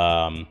very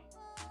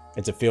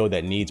it's a field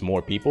that needs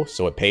more people,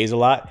 so it pays a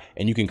lot,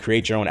 and you can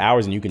create your own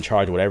hours and you can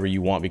charge whatever you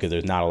want because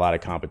there's not a lot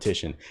of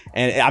competition.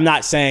 And I'm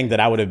not saying that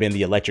I would have been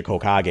the electric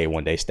Hokage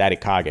one day,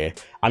 Static Kage.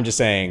 I'm just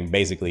saying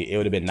basically it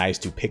would have been nice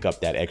to pick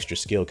up that extra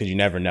skill, because you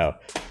never know.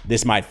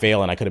 This might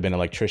fail and I could have been an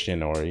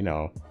electrician, or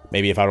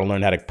maybe if I don't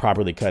learn how to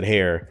properly cut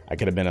hair, I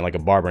could have been like a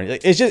barber.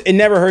 It's just, it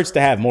never hurts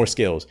to have more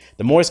skills.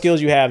 The more skills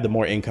you have, the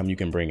more income you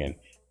can bring in.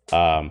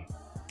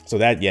 So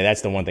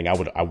that's the one thing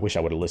I wish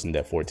I would have listened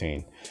at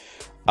 14.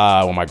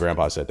 When my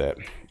grandpa said that.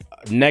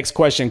 Next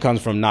question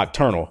comes from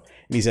Nocturnal,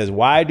 and he says,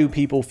 why do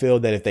people feel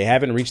that if they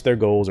haven't reached their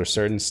goals or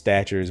certain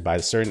statures by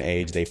a certain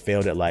age, they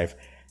failed at life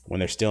when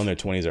they're still in their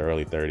 20s or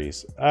early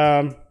 30s?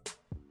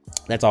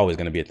 That's always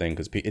going to be a thing,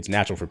 because it's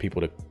natural for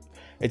people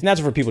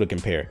to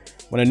compare.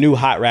 When a new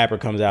hot rapper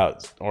comes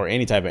out, or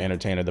any type of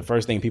entertainer, the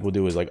first thing people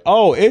do is like,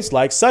 oh, it's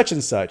like such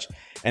and such.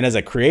 And as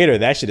a creator,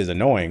 that shit is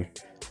annoying.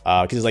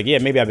 Because it's like, yeah,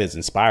 maybe I've been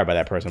inspired by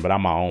that person, but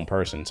I'm my own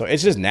person. So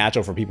it's just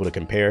natural for people to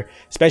compare,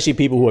 especially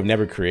people who have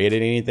never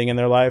created anything in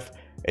their life.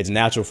 It's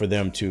natural for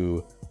them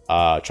to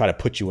try to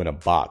put you in a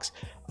box.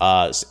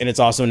 And it's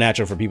also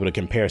natural for people to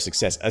compare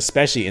success,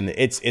 especially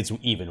it's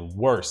even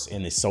worse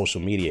in the social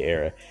media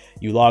era.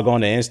 You log on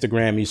to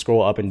Instagram, you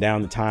scroll up and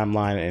down the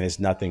timeline, and it's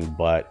nothing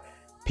but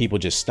people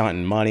just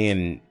stunting money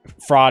and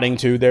frauding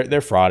too. They're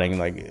frauding,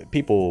 like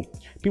people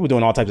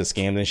doing all types of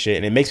scams and shit,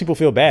 and it makes people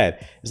feel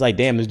bad. It's like,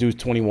 damn, this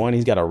dude's 21,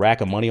 he's got a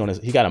rack of money on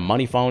he got a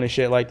money phone and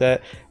shit like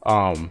that.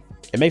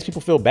 It makes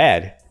people feel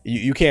bad.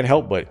 You can't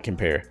help but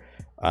compare.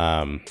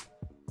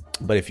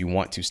 But if you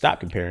want to stop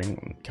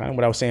comparing, kind of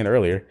what I was saying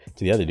earlier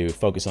to the other dude,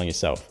 focus on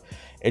yourself.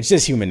 It's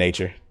just human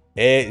nature.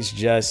 It's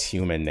just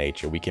human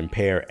nature. We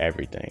compare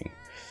everything.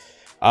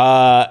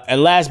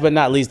 And last but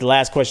not least, the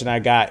last question I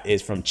got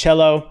is from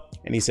Cello,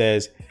 and he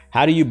says,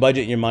 how do you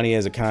budget your money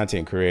as a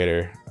content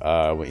creator?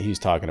 When he's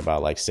talking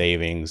about like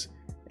savings,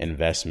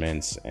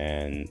 investments,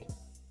 and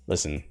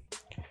listen,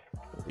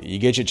 you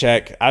get your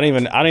check. I don't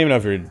even know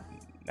if you're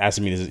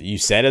asking me this, you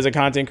said as a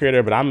content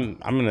creator, but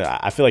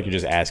I feel like you're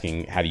just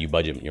asking, how do you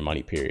budget your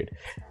money, period.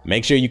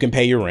 Make sure you can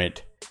pay your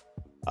rent,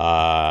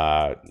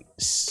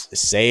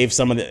 save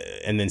some of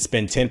the, and then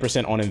spend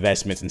 10% on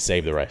investments and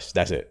save the rest.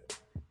 That's it.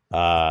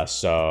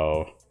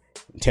 So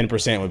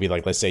 10% would be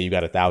like, let's say you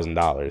got $1,000,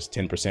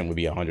 10% would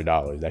be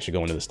 $100. That should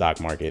go into the stock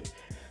market.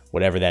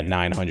 Whatever that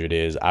 900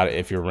 is,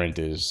 if your rent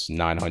is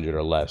 900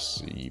 or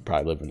less, you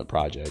probably live in the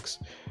projects.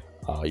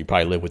 You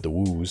probably live with the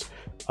woos.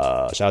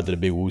 Shout out to the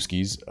big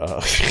wooskies.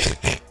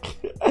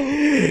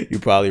 You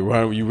probably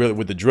really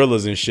with the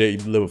drillers and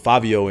shit. You live with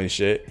Fabio and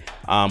shit.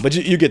 But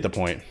you get the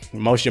point.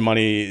 Most of your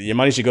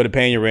money should go to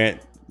paying your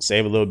rent,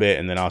 save a little bit,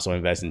 and then also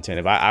invest in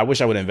 10. I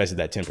wish I would have invested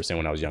that 10%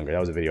 when I was younger. That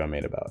was a video I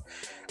made about.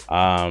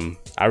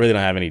 I really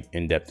don't have any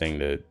in-depth thing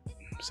to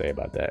say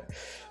about that.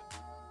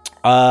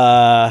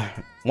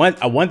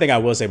 One thing I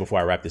will say before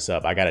I wrap this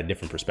up, I got a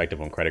different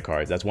perspective on credit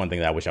cards. That's one thing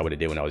that I wish I would have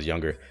did when I was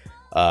younger.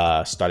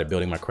 Started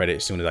building my credit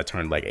as soon as I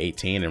turned like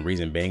 18, and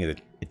reason being is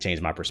it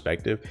changed my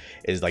perspective.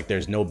 Is like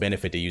there's no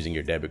benefit to using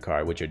your debit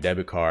card. With your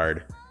debit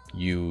card,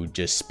 you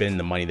just spend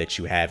the money that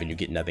you have and you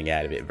get nothing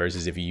out of it.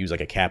 Versus if you use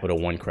like a Capital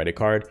One credit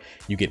card,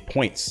 you get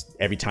points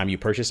every time you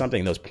purchase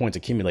something. Those points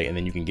accumulate, and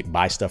then you can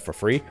buy stuff for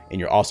free, and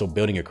you're also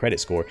building your credit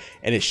score.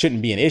 And it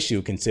shouldn't be an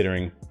issue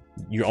considering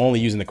you're only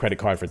using the credit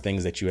card for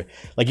things that you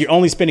like. You're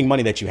only spending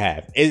money that you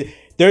have.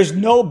 There's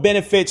no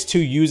benefits to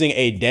using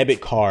a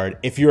debit card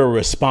if you're a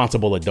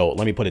responsible adult.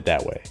 Let me put it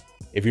that way.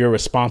 If you're a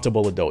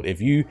responsible adult,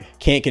 if you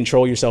can't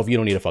control yourself, you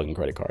don't need a fucking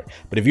credit card.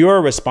 But if you're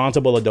a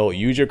responsible adult,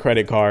 use your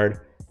credit card,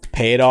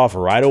 pay it off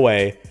right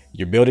away.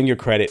 You're building your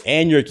credit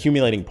and you're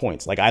accumulating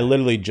points. Like I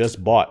literally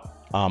just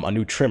bought a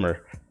new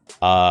trimmer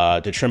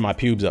to trim my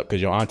pubes up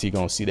because your auntie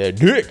gonna see that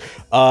dick.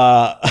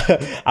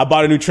 I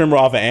bought a new trimmer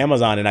off of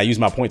Amazon and I used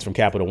my points from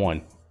Capital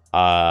One.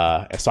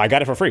 So I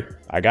got it for free.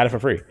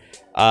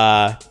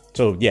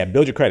 So yeah,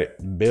 build your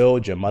credit.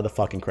 Build your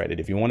motherfucking credit.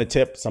 If you want a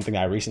tip, something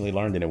I recently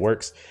learned and it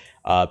works,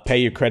 pay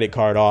your credit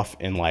card off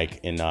in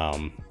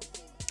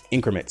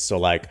increments. So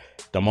like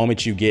the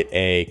moment you get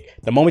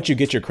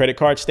your credit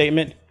card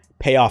statement,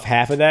 pay off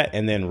half of that,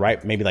 and then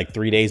maybe like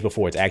 3 days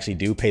before it's actually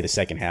due, pay the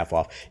second half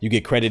off. You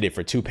get credited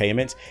for 2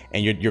 payments,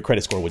 and your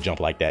credit score would jump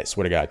like that.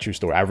 Swear to God, true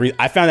story.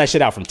 I found that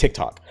shit out from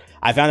TikTok.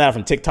 I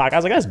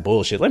was like, that's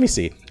bullshit. Let me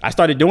see. I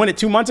started doing it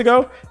 2 months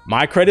ago.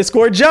 My credit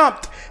score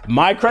jumped.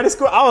 I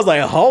was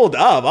like, hold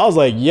up. I was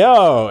like,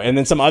 yo. And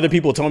then some other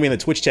people told me in the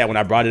Twitch chat when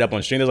I brought it up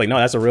on stream, they was like, no,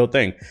 that's a real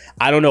thing.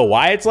 I don't know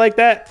why it's like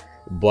that,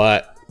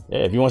 but yeah,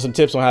 if you want some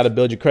tips on how to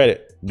build your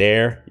credit,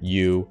 there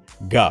you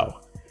go.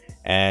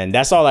 And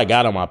that's all I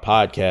got on my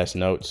podcast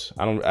notes.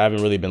 I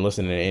haven't really been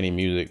listening to any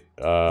music,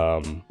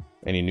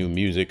 any new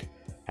music.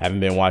 I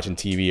haven't been watching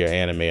TV or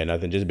anime or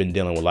nothing. Just been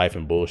dealing with life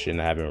and bullshit,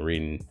 and I haven't been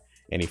reading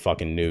any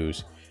fucking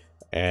news.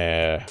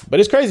 But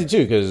it's crazy too,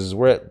 because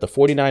we're at the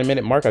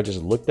 49-minute mark. I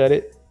just looked at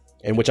it,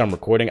 in which I'm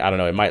recording. I don't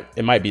know.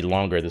 It might be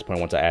longer at this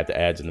point once I add the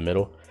ads in the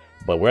middle.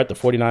 But we're at the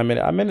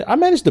 49-minute. I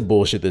managed to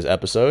bullshit this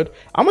episode.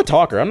 I'm a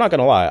talker. I'm not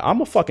gonna lie.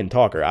 I'm a fucking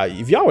talker.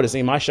 If y'all would have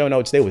seen my show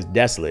notes, they was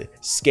desolate,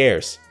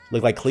 scarce.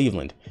 Looked like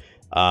Cleveland.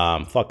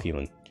 Fuck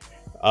Cleveland.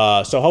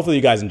 So hopefully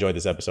you guys enjoyed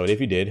this episode. If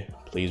you did,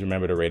 please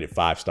remember to rate it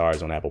 5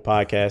 stars on Apple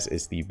Podcasts.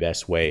 It's the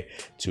best way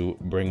to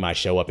bring my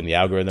show up in the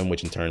algorithm,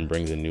 which in turn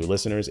brings in new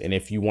listeners. And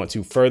if you want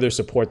to further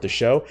support the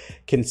show,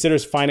 consider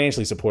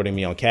financially supporting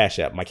me on Cash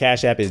App. My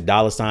Cash App is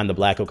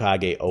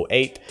 $TheBlackHokage08.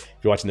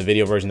 If you're watching the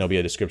video version, there'll be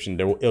a description.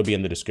 It'll be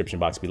in the description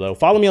box below.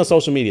 Follow me on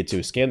social media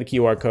too. Scan the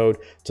QR code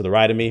to the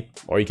right of me,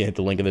 or you can hit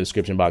the link in the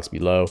description box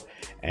below,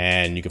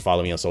 and you can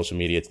follow me on social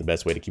media. It's the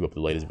best way to keep up with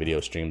the latest video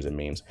streams and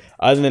memes.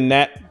 Other than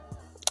that,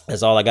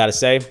 that's all I got to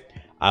say.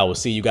 I will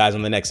see you guys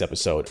on the next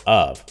episode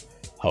of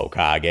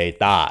Hokage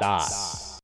Thoughts.